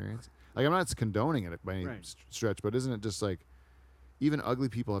human experience? Like, I'm not condoning it by any Right. stretch, but isn't it just like even ugly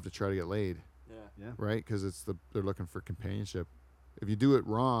people have to try to get laid, Yeah. Yeah. right? Because they're looking for companionship. If you do it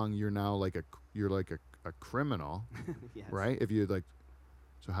wrong, you're now like a criminal, Yes. right? If you like,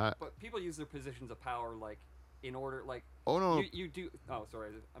 so how? But people use their positions of power like in order like Oh no, you do. Oh,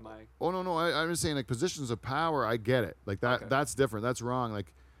 sorry. Am I? oh no, I'm just saying like positions of power. I get it. Like that. Okay. That's different. That's wrong.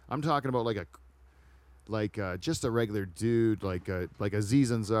 Like I'm talking about like just a regular dude, like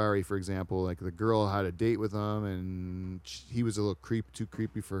Aziz Ansari, for example. Like the girl had a date with him, and he was a little too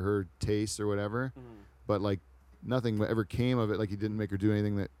creepy for her taste or whatever. Mhm. But like nothing ever came of it. Like he didn't make her do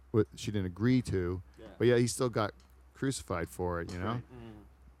anything that she didn't agree to. Yeah. But yeah, he still got crucified for it, you know. Right.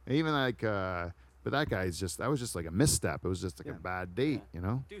 Mm. And even like, but that guy's that was just like a misstep. It was just like Yeah. a bad date, Yeah. you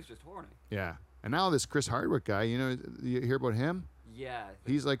know. Dude's just horny. Yeah. And now this Chris Hardwick guy, you know, you hear about him? Yeah.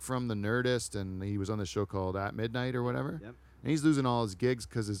 He's like from the Nerdist, and he was on the show called At Midnight or whatever. Yep. And he's losing all his gigs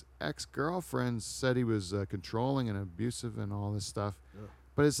because his ex-girlfriend said he was controlling and abusive and all this stuff. Ugh.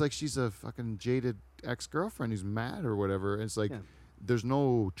 But it's like she's a fucking jaded ex-girlfriend who's mad or whatever. And it's like Yeah. there's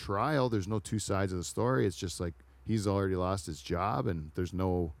no trial. There's no two sides of the story. It's just like he's already lost his job, and there's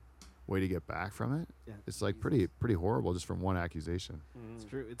no way to get back from it. Yeah. It's like Jesus. pretty horrible just from one accusation. It's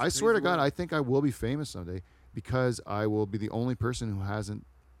true. It's I swear to crazy God, what- I think I will be famous someday because I will be the only person who hasn't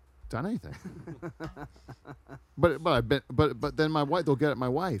done anything. but then my wife, they'll get at my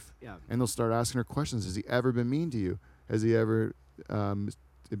wife, Yeah. and they'll start asking her questions. Has he ever been mean to you? Has he ever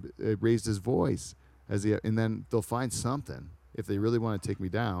raised his voice? Has he? And then they'll find something if they really want to take me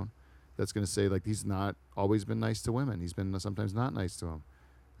down. That's going to say like he's not always been nice to women. He's been sometimes not nice to them.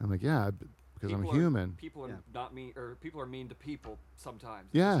 I'm like, yeah, because I'm People are- human. People are Yeah. not mean, or people are mean to people sometimes.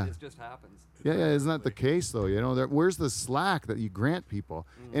 Yeah. It just happens. Yeah, isn't that the case though? You know, where's the slack that you grant people,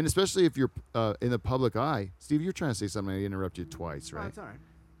 Mm. and especially if you're in the public eye. Steve, you're trying to say something. I interrupt you twice, Oh, right? it's all right.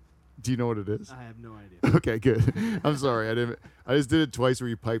 Do you know what it is? I have no idea. Okay, good. I'm sorry. I just did it twice where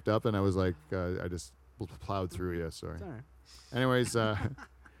you piped up, and I was like, I just plowed through you. Sorry. It's all right. Anyways,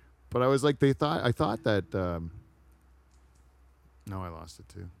 but I was like, I thought that. No, I lost it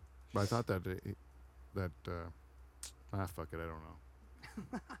too. But I thought that fuck it, I don't know.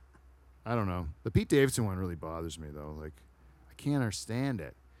 I don't know. The Pete Davidson one really bothers me though. Like, I can't understand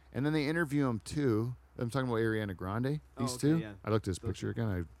it. And then they interview him too. I'm talking about Ariana Grande. Oh, These okay, two. yeah. I looked at his Those picture two.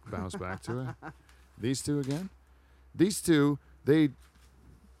 again. I bounced back to it. These two again. These two.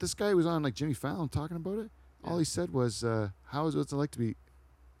 This guy was on like Jimmy Fallon talking about it. All Yeah. he said was, what's it like to be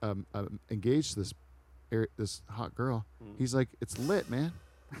engaged to this hot girl? Mm. He's like, it's lit, man.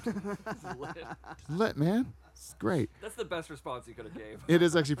 Lit. It's lit, man. It's great. That's the best response you could have gave. It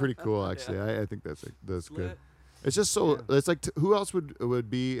is actually pretty cool. Actually, I think that's good. Lit. It's just so. Yeah. It's like who else would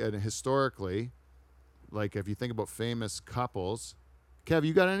be historically, like if you think about famous couples. Kev,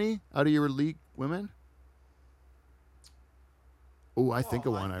 you got any out of your league women? Oh, I think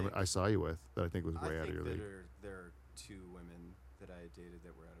of Well, one I think- I saw you with that I think was way out of your league. There are two women that I dated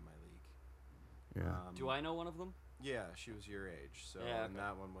that were out of my league. Yeah. Do I know one of them? Yeah, she was your age. So Yeah, and okay.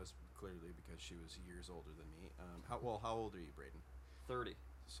 that one was clearly because she was years older than me. How old are you, Braden? 30.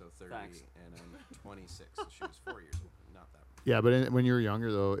 So 30, Thanks. and I'm 26. So she was 4 years old. Not that much. Yeah, but when you were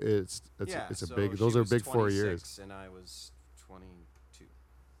younger though, it's Yeah, a so big. she Those are was big 4 years. 26 and I was 22.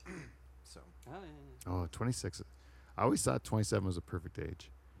 So Oh, yeah. Oh, 26. I always thought 27 was a perfect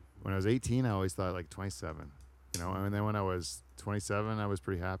age. When I was 18, I always thought like 27. You know, and then when I was 27, I was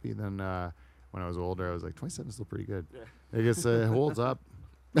pretty happy. Then when I was older, I was like 27 is still pretty good. Yeah. I guess it holds up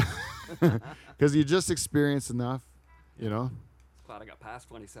because you just experienced enough. You know. Glad I got past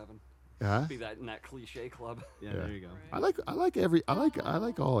 27. Yeah. Be that in that cliche club. Yeah, Yeah. there you go. I like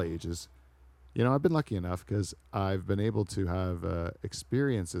all ages. You know, I've been lucky enough because I've been able to have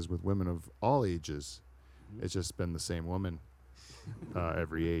experiences with women of all ages. Mhm. It's just been the same woman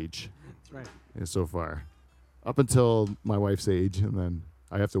every age. That's right. So far, up until my wife's age, and then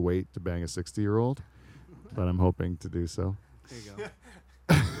I have to wait to bang a 60-year-old, but I'm hoping to do so. There you go.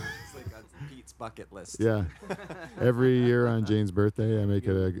 it's like on Pete's bucket list. Yeah, every year on Jane's birthday, I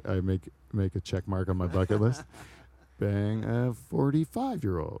make a check mark on my bucket list. Bang a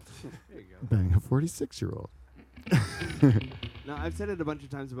 45-year-old. There you go. Bang a 46-year-old. No, I've said it a bunch of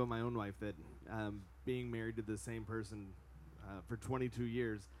times about my own wife that being married to the same person for 22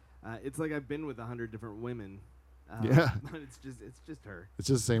 years, it's like I've been with 100 different women. Yeah. But it's just her. It's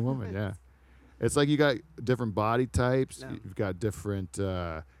just the same woman. Yeah, it's like you got different body types. Yeah. You've got different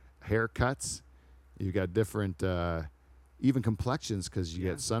haircuts. You got different even complexions because you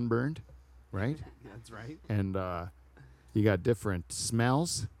Yeah. get sunburned, right? That's right. And you got different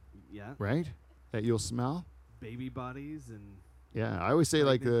smells, Yeah. right? That you'll smell. Baby bodies and Yeah, I always say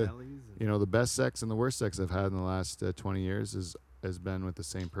like pregnant bellies and the best sex and the worst sex I've had in the last 20 years is has been with the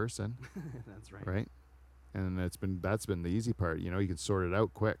same person, That's right. right? And that's been the easy part. You know, you can sort it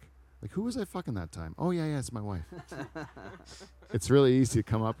out quick. Like, who was I fucking that time? Oh yeah, it's my wife. It's really easy to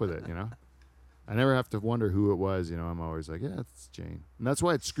come up with it. You know, I never have to wonder who it was. You know, I'm always like, yeah, it's Jane. And that's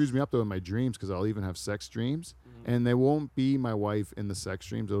why it screws me up though in my dreams, because I'll even have sex dreams, and they won't be my wife in the sex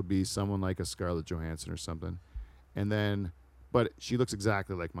dreams. It'll be someone like a Scarlett Johansson or something, and then, but she looks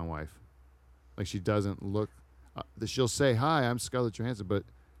exactly like my wife. Like, she doesn't look. She'll say, "Hi, I'm Scarlett Johansson," but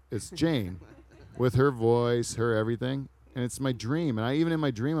it's Jane, with her voice, her everything, and it's my dream. And even in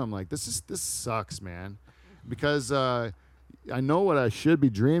my dream, I'm like, this sucks, man, because I know what I should be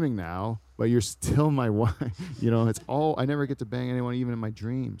dreaming now, but you're still my wife. You know, it's all, I never get to bang anyone, even in my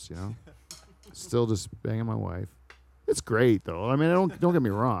dreams. You know, still just banging my wife. It's great though. I mean, don't get me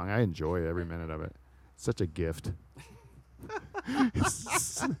wrong. I enjoy every minute of it. It's such a gift.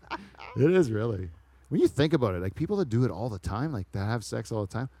 It is really. When you think about it, like people that do it all the time, like that have sex all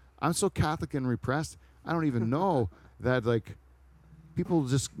the time. I'm so Catholic and repressed. I don't even know that like people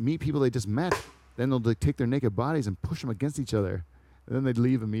just meet people they just met. Then they'll like, take their naked bodies and push them against each other. And then they'd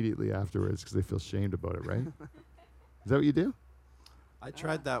leave immediately afterwards because they feel shamed about it, right? Is that what you do? I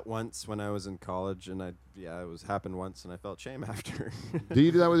tried that once when I was in college, and it happened once, and I felt shame after. Do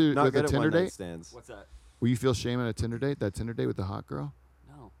you do that with Not a good at Tinder one-night date? stands. What's that? Will you feel shame at a Tinder date? That Tinder date with the hot girl?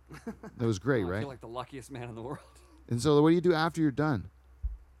 No. That was great, I right? feel like the luckiest man in the world. And so what do you do after you're done?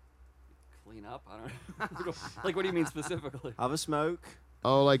 Clean up? I don't know. Like, what do you mean specifically? Have a smoke.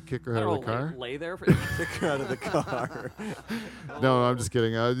 Oh, like kick her I out don't of the know, car? lay there for Kick her out of the car. No, I'm just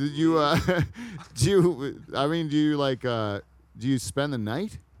kidding. Did you, do you spend the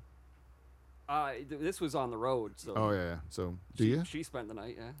night? This was on the road, so. Oh, yeah. So, do she, you? She spent the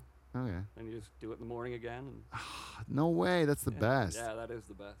night, yeah. Oh, yeah. And you just do it in the morning again. And No way. That's the best. Yeah, that is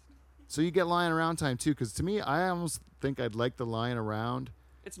the best. So you get lying around time, too, because to me, I almost think I'd like the lying around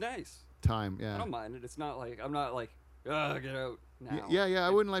It's nice. time. I Yeah. don't mind it. It's not like, I'm not like, ugh, get out now. Yeah. I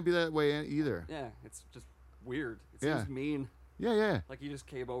wouldn't like be that way either. Yeah, it's just weird. It Yeah. seems mean. Yeah. Like you just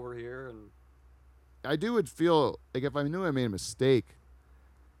came over here and I would feel like if I knew I made a mistake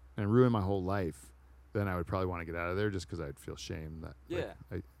and ruined my whole life, then I would probably want to get out of there just because I'd feel shame that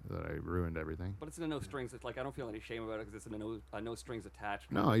that I ruined everything. but it's in a no strings. It's like I don't feel any shame about it because it's in a no strings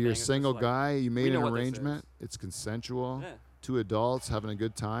attached. No, kind of you're a thing. It's just single like, guy. You we made know an what this arrangement. It's consensual. Yeah. Two adults having a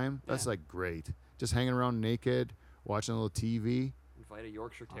good time. That's Yeah. like great. Just hanging around naked, watching a little TV. Invite a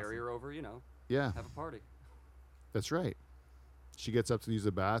Yorkshire Terrier over, Yeah, have a party. that's right. She gets up to use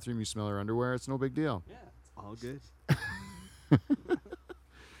the bathroom. You smell her underwear. It's no big deal. Yeah. All good.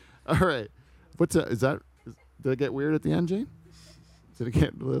 All right. Did it get weird at the end, Jane? Did it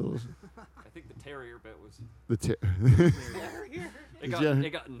get a little? I think the terrier bit was. Yeah. It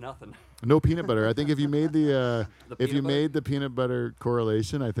got nothing. No peanut butter. I think if you made the The if you peanut butter? made the peanut butter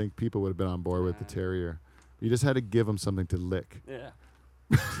correlation, I think people would have been on board with the terrier. You just had to give them something to lick. Yeah.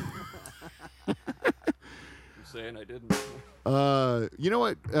 I'm saying I didn't. You know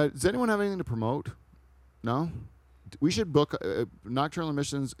what? Does anyone have anything to promote? No? We should book Nocturnal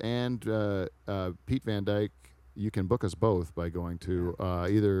Emissions and Pete Van Dyke. You can book us both by going to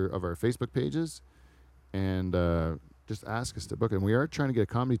either of our Facebook pages and just ask us to book it. And we are trying to get a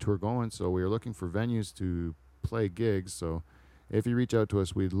comedy tour going, so we are looking for venues to play gigs. So if you reach out to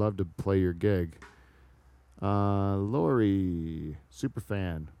us, we'd love to play your gig. Laurie, super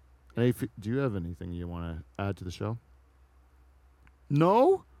fan. Do you have anything you want to add to the show?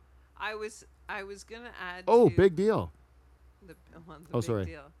 No? I was gonna add. Oh, to big deal. The Oh, big sorry.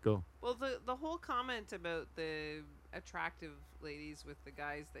 Deal. Go. Well, the whole comment about the attractive ladies with the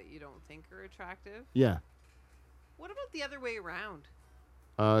guys that you don't think are attractive. Yeah. What about the other way around?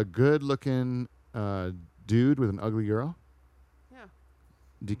 Good-looking dude with an ugly girl. Yeah.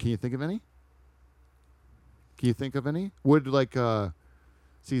 Can you think of any? Can you think of any? Would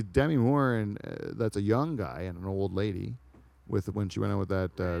see Demi Moore and that's a young guy and an old lady, when she went out with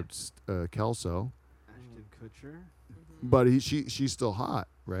that Kelso, Ashton Kutcher. but she's still hot,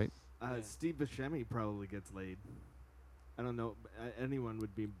 right? Steve Buscemi probably gets laid. I don't know. Anyone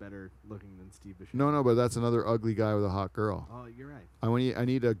would be better looking than Steve Buscemi. No, but that's another ugly guy with a hot girl. Oh, you're right. I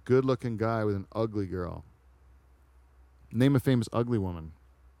need a good-looking guy with an ugly girl. Name a famous ugly woman.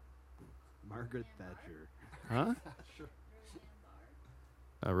 Margaret Thatcher. Huh? Sure.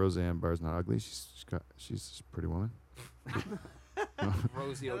 Roseanne Barr's not ugly. She's a pretty woman.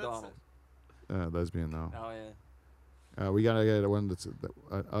 Rosie O'Donnell. Lesbian though. Oh yeah. We gotta get one that's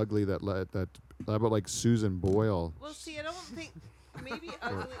ugly. That how about like Susan Boyle? Well, see, I don't think maybe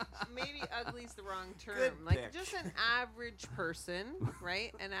ugly's the wrong term. Good Like pick. just an average person,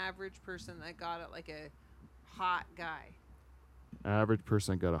 right? An average person that got it like a hot guy. Average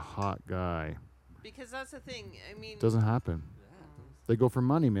person got a hot guy. Because that's the thing. I mean, Doesn't happen. They go for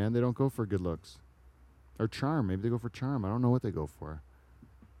money, man. They don't go for good looks. Or charm. Maybe they go for charm. I don't know what they go for.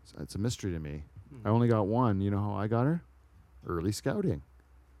 It's a mystery to me. I only got one. You know how I got her? Early scouting.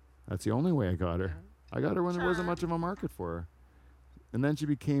 That's the only way I got her. I got her when there wasn't much of a market for her. And then she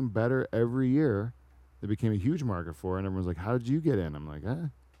became better every year. There became a huge market for her, and everyone's like, how did you get in? I'm like,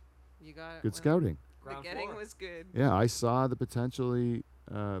 you got it good when scouting. The Ground getting floor. was good. Yeah, I saw the potential you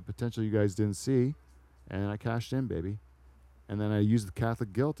guys didn't see, and I cashed in, baby. And then I used the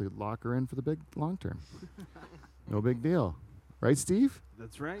Catholic guilt to lock her in for the big long term. No big deal. Right, Steve?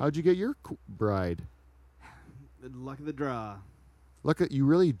 That's right. How'd you get your bride? The luck of the draw. Look at you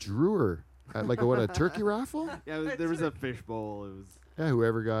really drew her at like a turkey raffle? Yeah, there was a fishbowl. It was Yeah,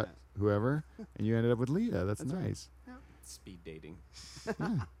 whoever got whoever, and you ended up with Leah. That's nice. Speed dating.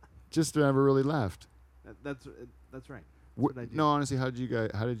 Yeah. Just never really left. that's right. what I do. No, honestly, how did you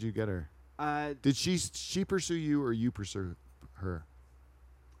get her? Did Did she pursue you or you pursue her?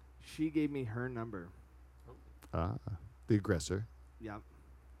 she gave me her number? The aggressor. Yeah.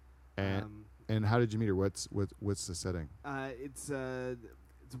 And how did you meet her? What's the setting? It's a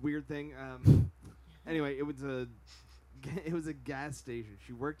weird thing. Anyway, it was a gas station.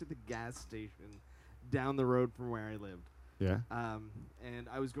 She worked at the gas station down the road from where I lived. Yeah. And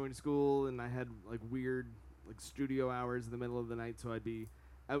I was going to school, and I had like weird like studio hours in the middle of the night, so I'd be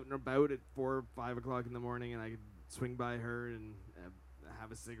out and about at 4 or 5 o'clock in the morning, and I could swing by her and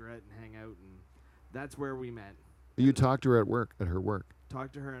have a cigarette and hang out, and that's where we met. You talked to her at her work.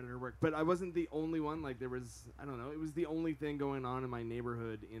 Talked to her at her work, but I wasn't the only one. Like there was, I don't know, it was the only thing going on in my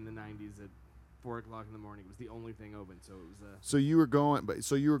neighborhood in the 90s at 4 o'clock in the morning. It was the only thing open, so it was. So you were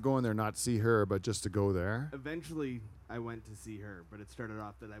going there not to see her, but just to go there. Eventually, I went to see her, but it started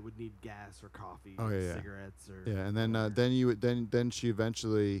off that I would need gas or coffee, Oh, or yeah. cigarettes, or Yeah, and then whatever. then she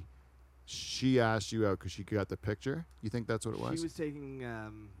eventually she asked you out because she got the picture. You think that's what it was? She was taking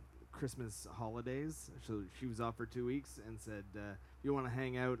Christmas holidays, so she was off for 2 weeks and said, "You want to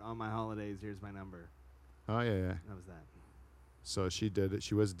hang out on my holidays? Here's my number." Oh yeah. That was that. So she did it.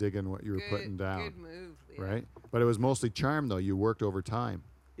 She was digging what you were putting down, Good move, Leah. right? But it was mostly charm, though. You worked overtime.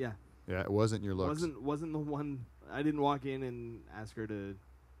 Yeah. Yeah, it wasn't your looks. Wasn't the one. I didn't walk in and ask her to.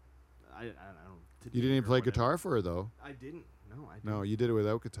 I don't know. To You date didn't even or play whatever. guitar for her, though. I didn't. No, I didn't. No, you did it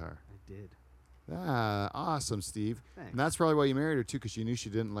without guitar. I did. Ah, awesome, Steve. Thanks. And that's probably why you married her too, because she knew she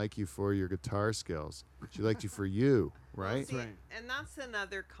didn't like you for your guitar skills. She liked you for you, right? See, Right. and that's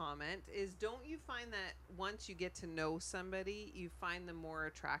another comment is don't you find that once you get to know somebody, you find them more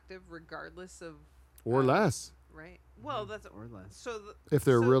attractive regardless of Or less, right? Well, that's Or less. so if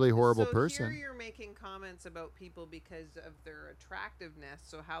they're a really horrible so person. Here you're making comments about people because of their attractiveness,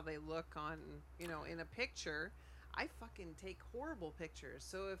 so how they look on, in a picture. I fucking take horrible pictures.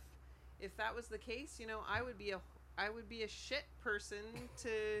 So if that was the case, I would be a shit person to.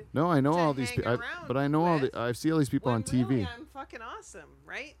 No, I know to all these hang people, around but I know with I see all these people when on TV. Really I'm fucking awesome,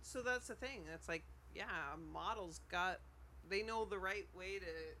 right? So that's the thing. It's like, yeah, models they know the right way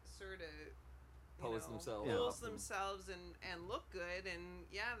to sort of Pose themselves. pose themselves and look good, and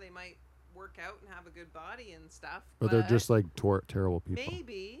yeah, they might work out and have a good body and stuff. But they're just like terrible people.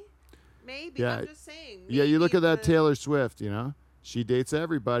 maybe. Yeah. I'm just saying. Yeah, you look maybe at that the- Taylor Swift, she dates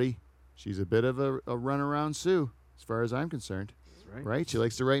everybody. She's a bit of a runaround Sue, as far as I'm concerned. That's right. Right? She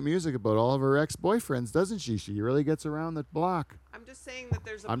likes to write music about all of her ex-boyfriends, doesn't she? She really gets around the block. I'm just saying that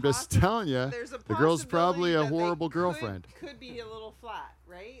there's a. I'm just telling you, There's a the girl's possibility probably a that they horrible girlfriend. Could be a little flat,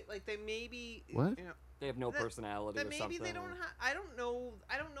 right? Like they maybe. What? They have no That- personality That or maybe something. they don't have. I don't know.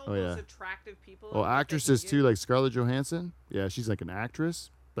 Oh, those yeah. attractive people. Well, and what they can actresses too, give. like Scarlett Johansson. Yeah, she's like an actress.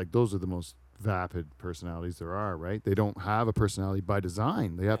 Like those are the most vapid personalities there are, right? They don't have a personality by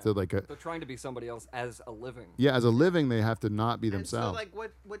design. They have to like They're trying to be somebody else as a living. as a living, they have to not be And themselves. So, like,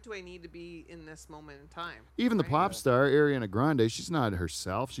 what do I need to be in this moment in time? Even the right? pop star Ariana Grande, she's not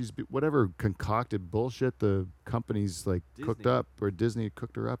herself. She's whatever concocted bullshit the company's like cooked Disney. up, or Disney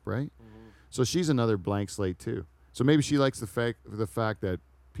cooked her up, right? So she's another blank slate too. So maybe she likes the fact that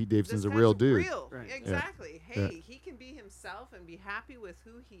Pete Davidson's This a real guy's dude, Real. Right. Yeah. Exactly. Yeah. Hey, he can be himself and be happy with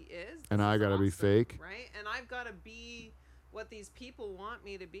who he is. And This I is gotta be awesome, fake. right? And I've got to be what these people want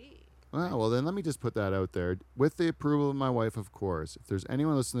me to be. Well, then let me just put that out there. With the approval of my wife, of course. If there's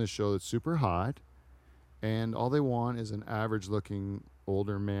anyone listening to this show that's super hot and all they want is an average looking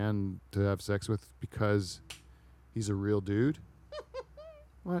older man to have sex with because he's a real dude,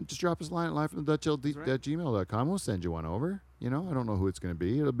 well, just drop us a line at livefromthedutchld@gmail.com. We'll send you one over. I don't know who it's going to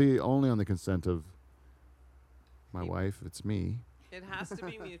be. It'll be only on the consent of my wife. If it's me. It has to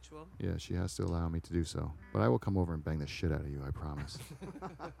be mutual. Yeah, she has to allow me to do so. But I will come over and bang the shit out of you, I promise.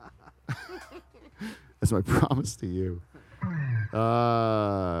 That's my promise to you.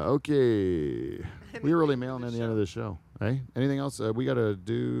 Okay. We're really mailing in the end of the show. Hey, anything else we got to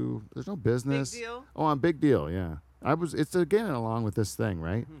do? There's no business. Big deal. Oh, on Big Deal, yeah. It's again along with this thing,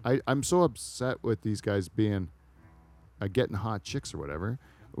 right? I'm so upset with these guys being getting hot chicks or whatever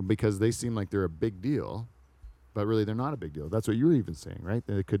because they seem like they're a big deal, but really they're not a big deal. That's what you were even saying, right?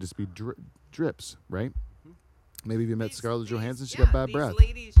 They could just be drips, right? Maybe if you met Scarlett Johansson, she got bad breath. These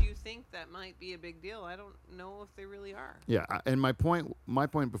ladies you think that might be a big deal, I don't know if they really are. Yeah, and my point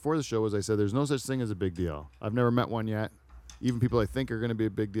before the show was I said there's no such thing as a big deal. I've never met one yet. Even people I think are going to be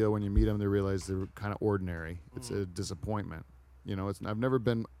a big deal, when you meet them, they realize they're kind of ordinary. It's a disappointment. You know, I've never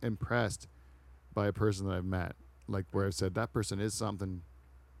been impressed by a person that I've met, like where I've said that person is something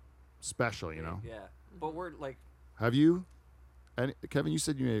special. You know. Yeah, but we're like. Have you? And Kevin, you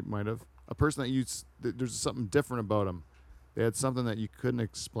said you might have a person that there's something different about them. They had something that you couldn't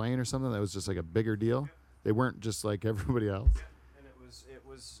explain or something that was just like a bigger deal. They weren't just like everybody else. And it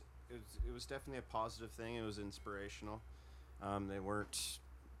was definitely a positive thing. It was inspirational. They weren't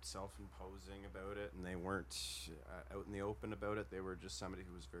self-imposing about it, and they weren't out in the open about it. They were just somebody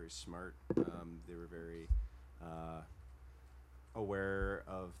who was very smart. They were very aware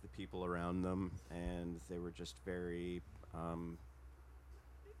of the people around them, and they were just very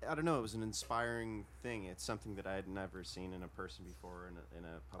I don't know. It was an inspiring thing. It's something that I had never seen in a person before. In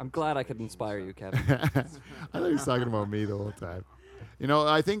a public I'm glad I could situation, inspire so. you, Kevin. I thought he was talking about me the whole time. You know,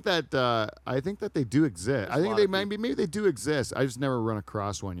 I think that they do exist. There's I a think lot they of maybe they do exist. I just never run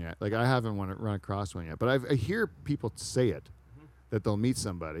across one yet. Like I haven't run across one yet. But I hear people say it that they'll meet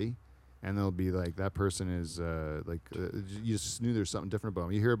somebody, and they'll be like, that person is you just knew there's something different about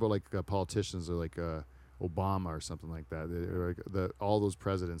them. You hear about like politicians or like Obama or something like that. All those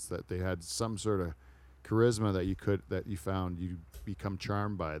presidents that they had some sort of charisma that you found you become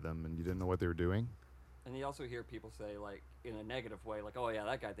charmed by them, and you didn't know what they were doing. And you also hear people say, like, in a negative way, like, oh, yeah,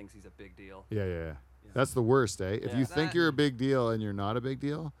 that guy thinks he's a big deal. Yeah. That's the worst, eh? If Yeah. you think you're a big deal and you're not a big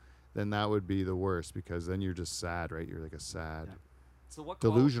deal, then that would be the worst, because then you're just sad, right? You're like a sad, So what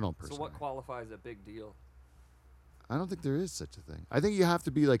delusional person. So what qualifies a big deal? I don't think there is such a thing. I think you have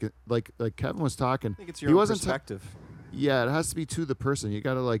to be like Kevin was talking. I think it's He your own wasn't perspective. Yeah, it has to be to the person. You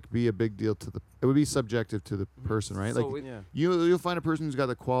got to like be a big deal to the. It would be subjective to the person, right? So Like yeah. you'll find a person who's got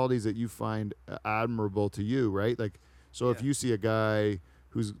the qualities that you find admirable to you, right? Like, so if Yeah. you see a guy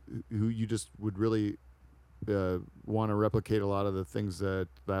who you just would really want to replicate a lot of the things that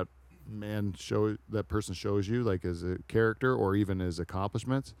person shows you, like as a character or even as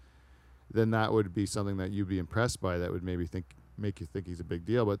accomplishments, then that would be something that you'd be impressed by. That would maybe make you think he's a big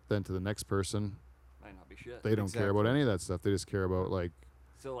deal. But then to the next person, Might not be shit. they don't care about Exactly. any of that stuff. They just care about like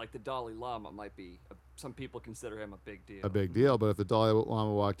So, like, the Dalai Lama might be, some people consider him a big deal. a big deal. But if the Dalai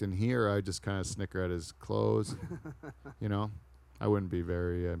Lama walked in here, I'd just kind of snicker at his clothes. You know, I wouldn't be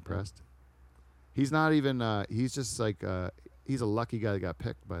very impressed. He's not even. He's just like. He's a lucky guy that got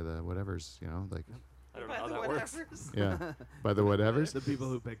picked by the whatevers. You know, like I don't know By how the that works. whatevers. yeah, by the whatevers. The people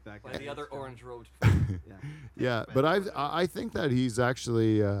who picked that guy. By the other orange-robed. Yeah. Yeah, but I think that he's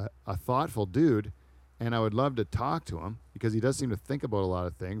actually a thoughtful dude, and I would love to talk to him because he does seem to think about a lot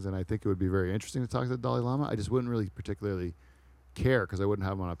of things, and I think it would be very interesting to talk to the Dalai Lama. I just wouldn't really particularly care because I wouldn't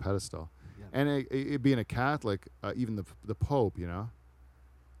have him on a pedestal. Yeah. And it being a Catholic, even the Pope, you know,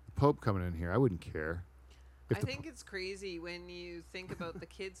 the Pope coming in here, I wouldn't care. I think it's crazy when you think about the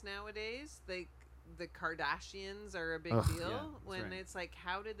kids nowadays. Like the Kardashians are a big Ugh. deal. Yeah, that's When right. it's like,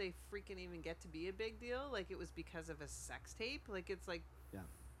 how did they freaking even get to be a big deal? Like it was because of a sex tape. Like it's like, Yeah.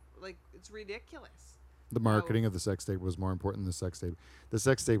 like it's ridiculous. The marketing of the sex tape was more important than the sex tape. The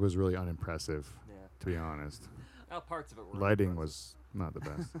sex tape was really unimpressive, Yeah. to be honest. Well, parts of it were. Lighting impressive. was not the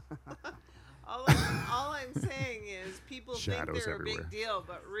best. All I'm saying is people think Shadows they're everywhere. a big deal,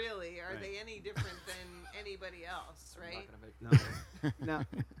 but really, are Right. they any different than anybody else, I'm right? not gonna make. No. Now,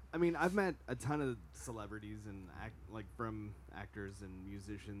 I mean, I've met a ton of celebrities and from actors and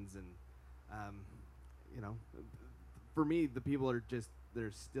musicians, and you know, for me, the people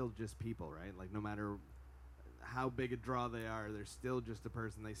they're still just people, right? Like no matter how big a draw they are, they're still just a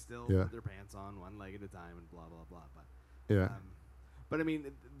person. They still Yeah. put their pants on one leg at a time and blah blah blah. Yeah. But I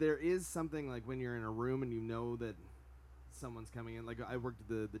mean, there is something like when you're in a room and you know that someone's coming in. Like I worked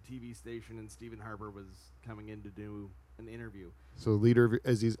at the TV station, and Stephen Harper was coming in to do an interview. So leader of,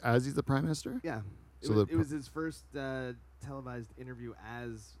 as he's the prime minister. Yeah. So it the was his first televised interview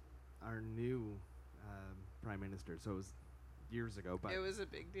as our new prime minister. So it was years ago. But It was a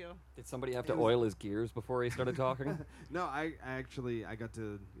big deal. Did somebody have to oil his gears before he started talking? no, I actually I got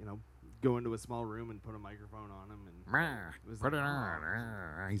to go into a small room and put a microphone on him and it was Put like, it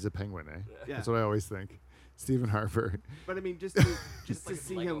oh. on. He's a penguin, eh? Yeah. That's what I always think. Stephen Harper. But I mean, just to, just Like to his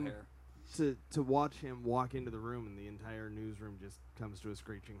see Lego him, hair. to watch him walk into the room and the entire newsroom just comes to a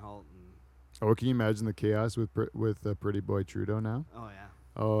screeching halt. And Oh, can you imagine the chaos with Pretty Boy Trudeau now? oh yeah,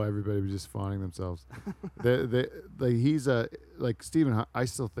 Oh, everybody was just fawning themselves. He's like Stephen. I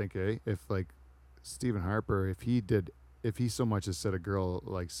still think, if like Stephen Harper, if he so much as said a girl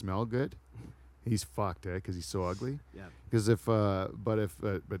like smell good, he's fucked, because he's so ugly. yeah. Because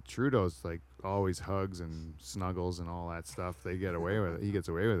but Trudeau's like always hugs and snuggles and all that stuff. They get away with it. He gets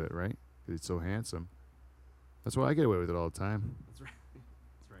away with it, right? 'Cause he's so handsome. That's why I get away with it all the time. That's right.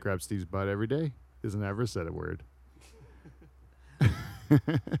 That's right. Grab Steve's butt every day. Isn't ever said a word.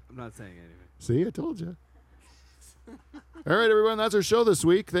 I'm not saying anything. See, I told you. All right, everyone, that's our show this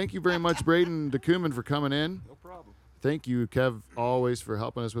week. Thank you very much, Braden DeCooman, for coming in. No problem. Thank you, Kev, always for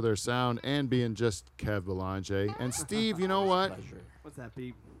helping us with our sound and being just Kev Belanger. And Steve, you know what? Pleasure. What's that,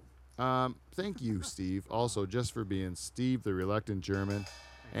 Pete? Thank you, Steve, also just for being Steve the Reluctant German.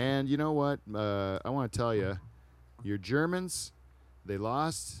 And you know what? I want to tell you, your Germans, they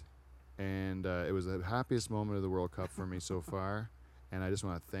lost, and it was the happiest moment of the World Cup for me so far. And I just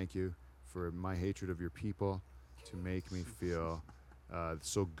want to thank you for my hatred of your people to make me feel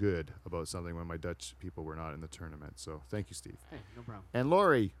so good about something when my Dutch people were not in the tournament. So thank you, Steve. Hey, no problem. And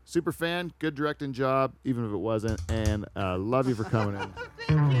Laurie, super fan, good directing job, even if it wasn't. And love you for coming in.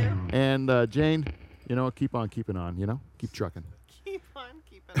 Thank you. And Jane, keep on keeping on, keep trucking. Keep on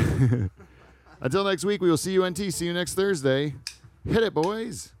keeping on. Until next week, we will see you, NT. See you next Thursday. Hit it,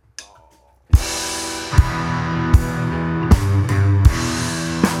 boys.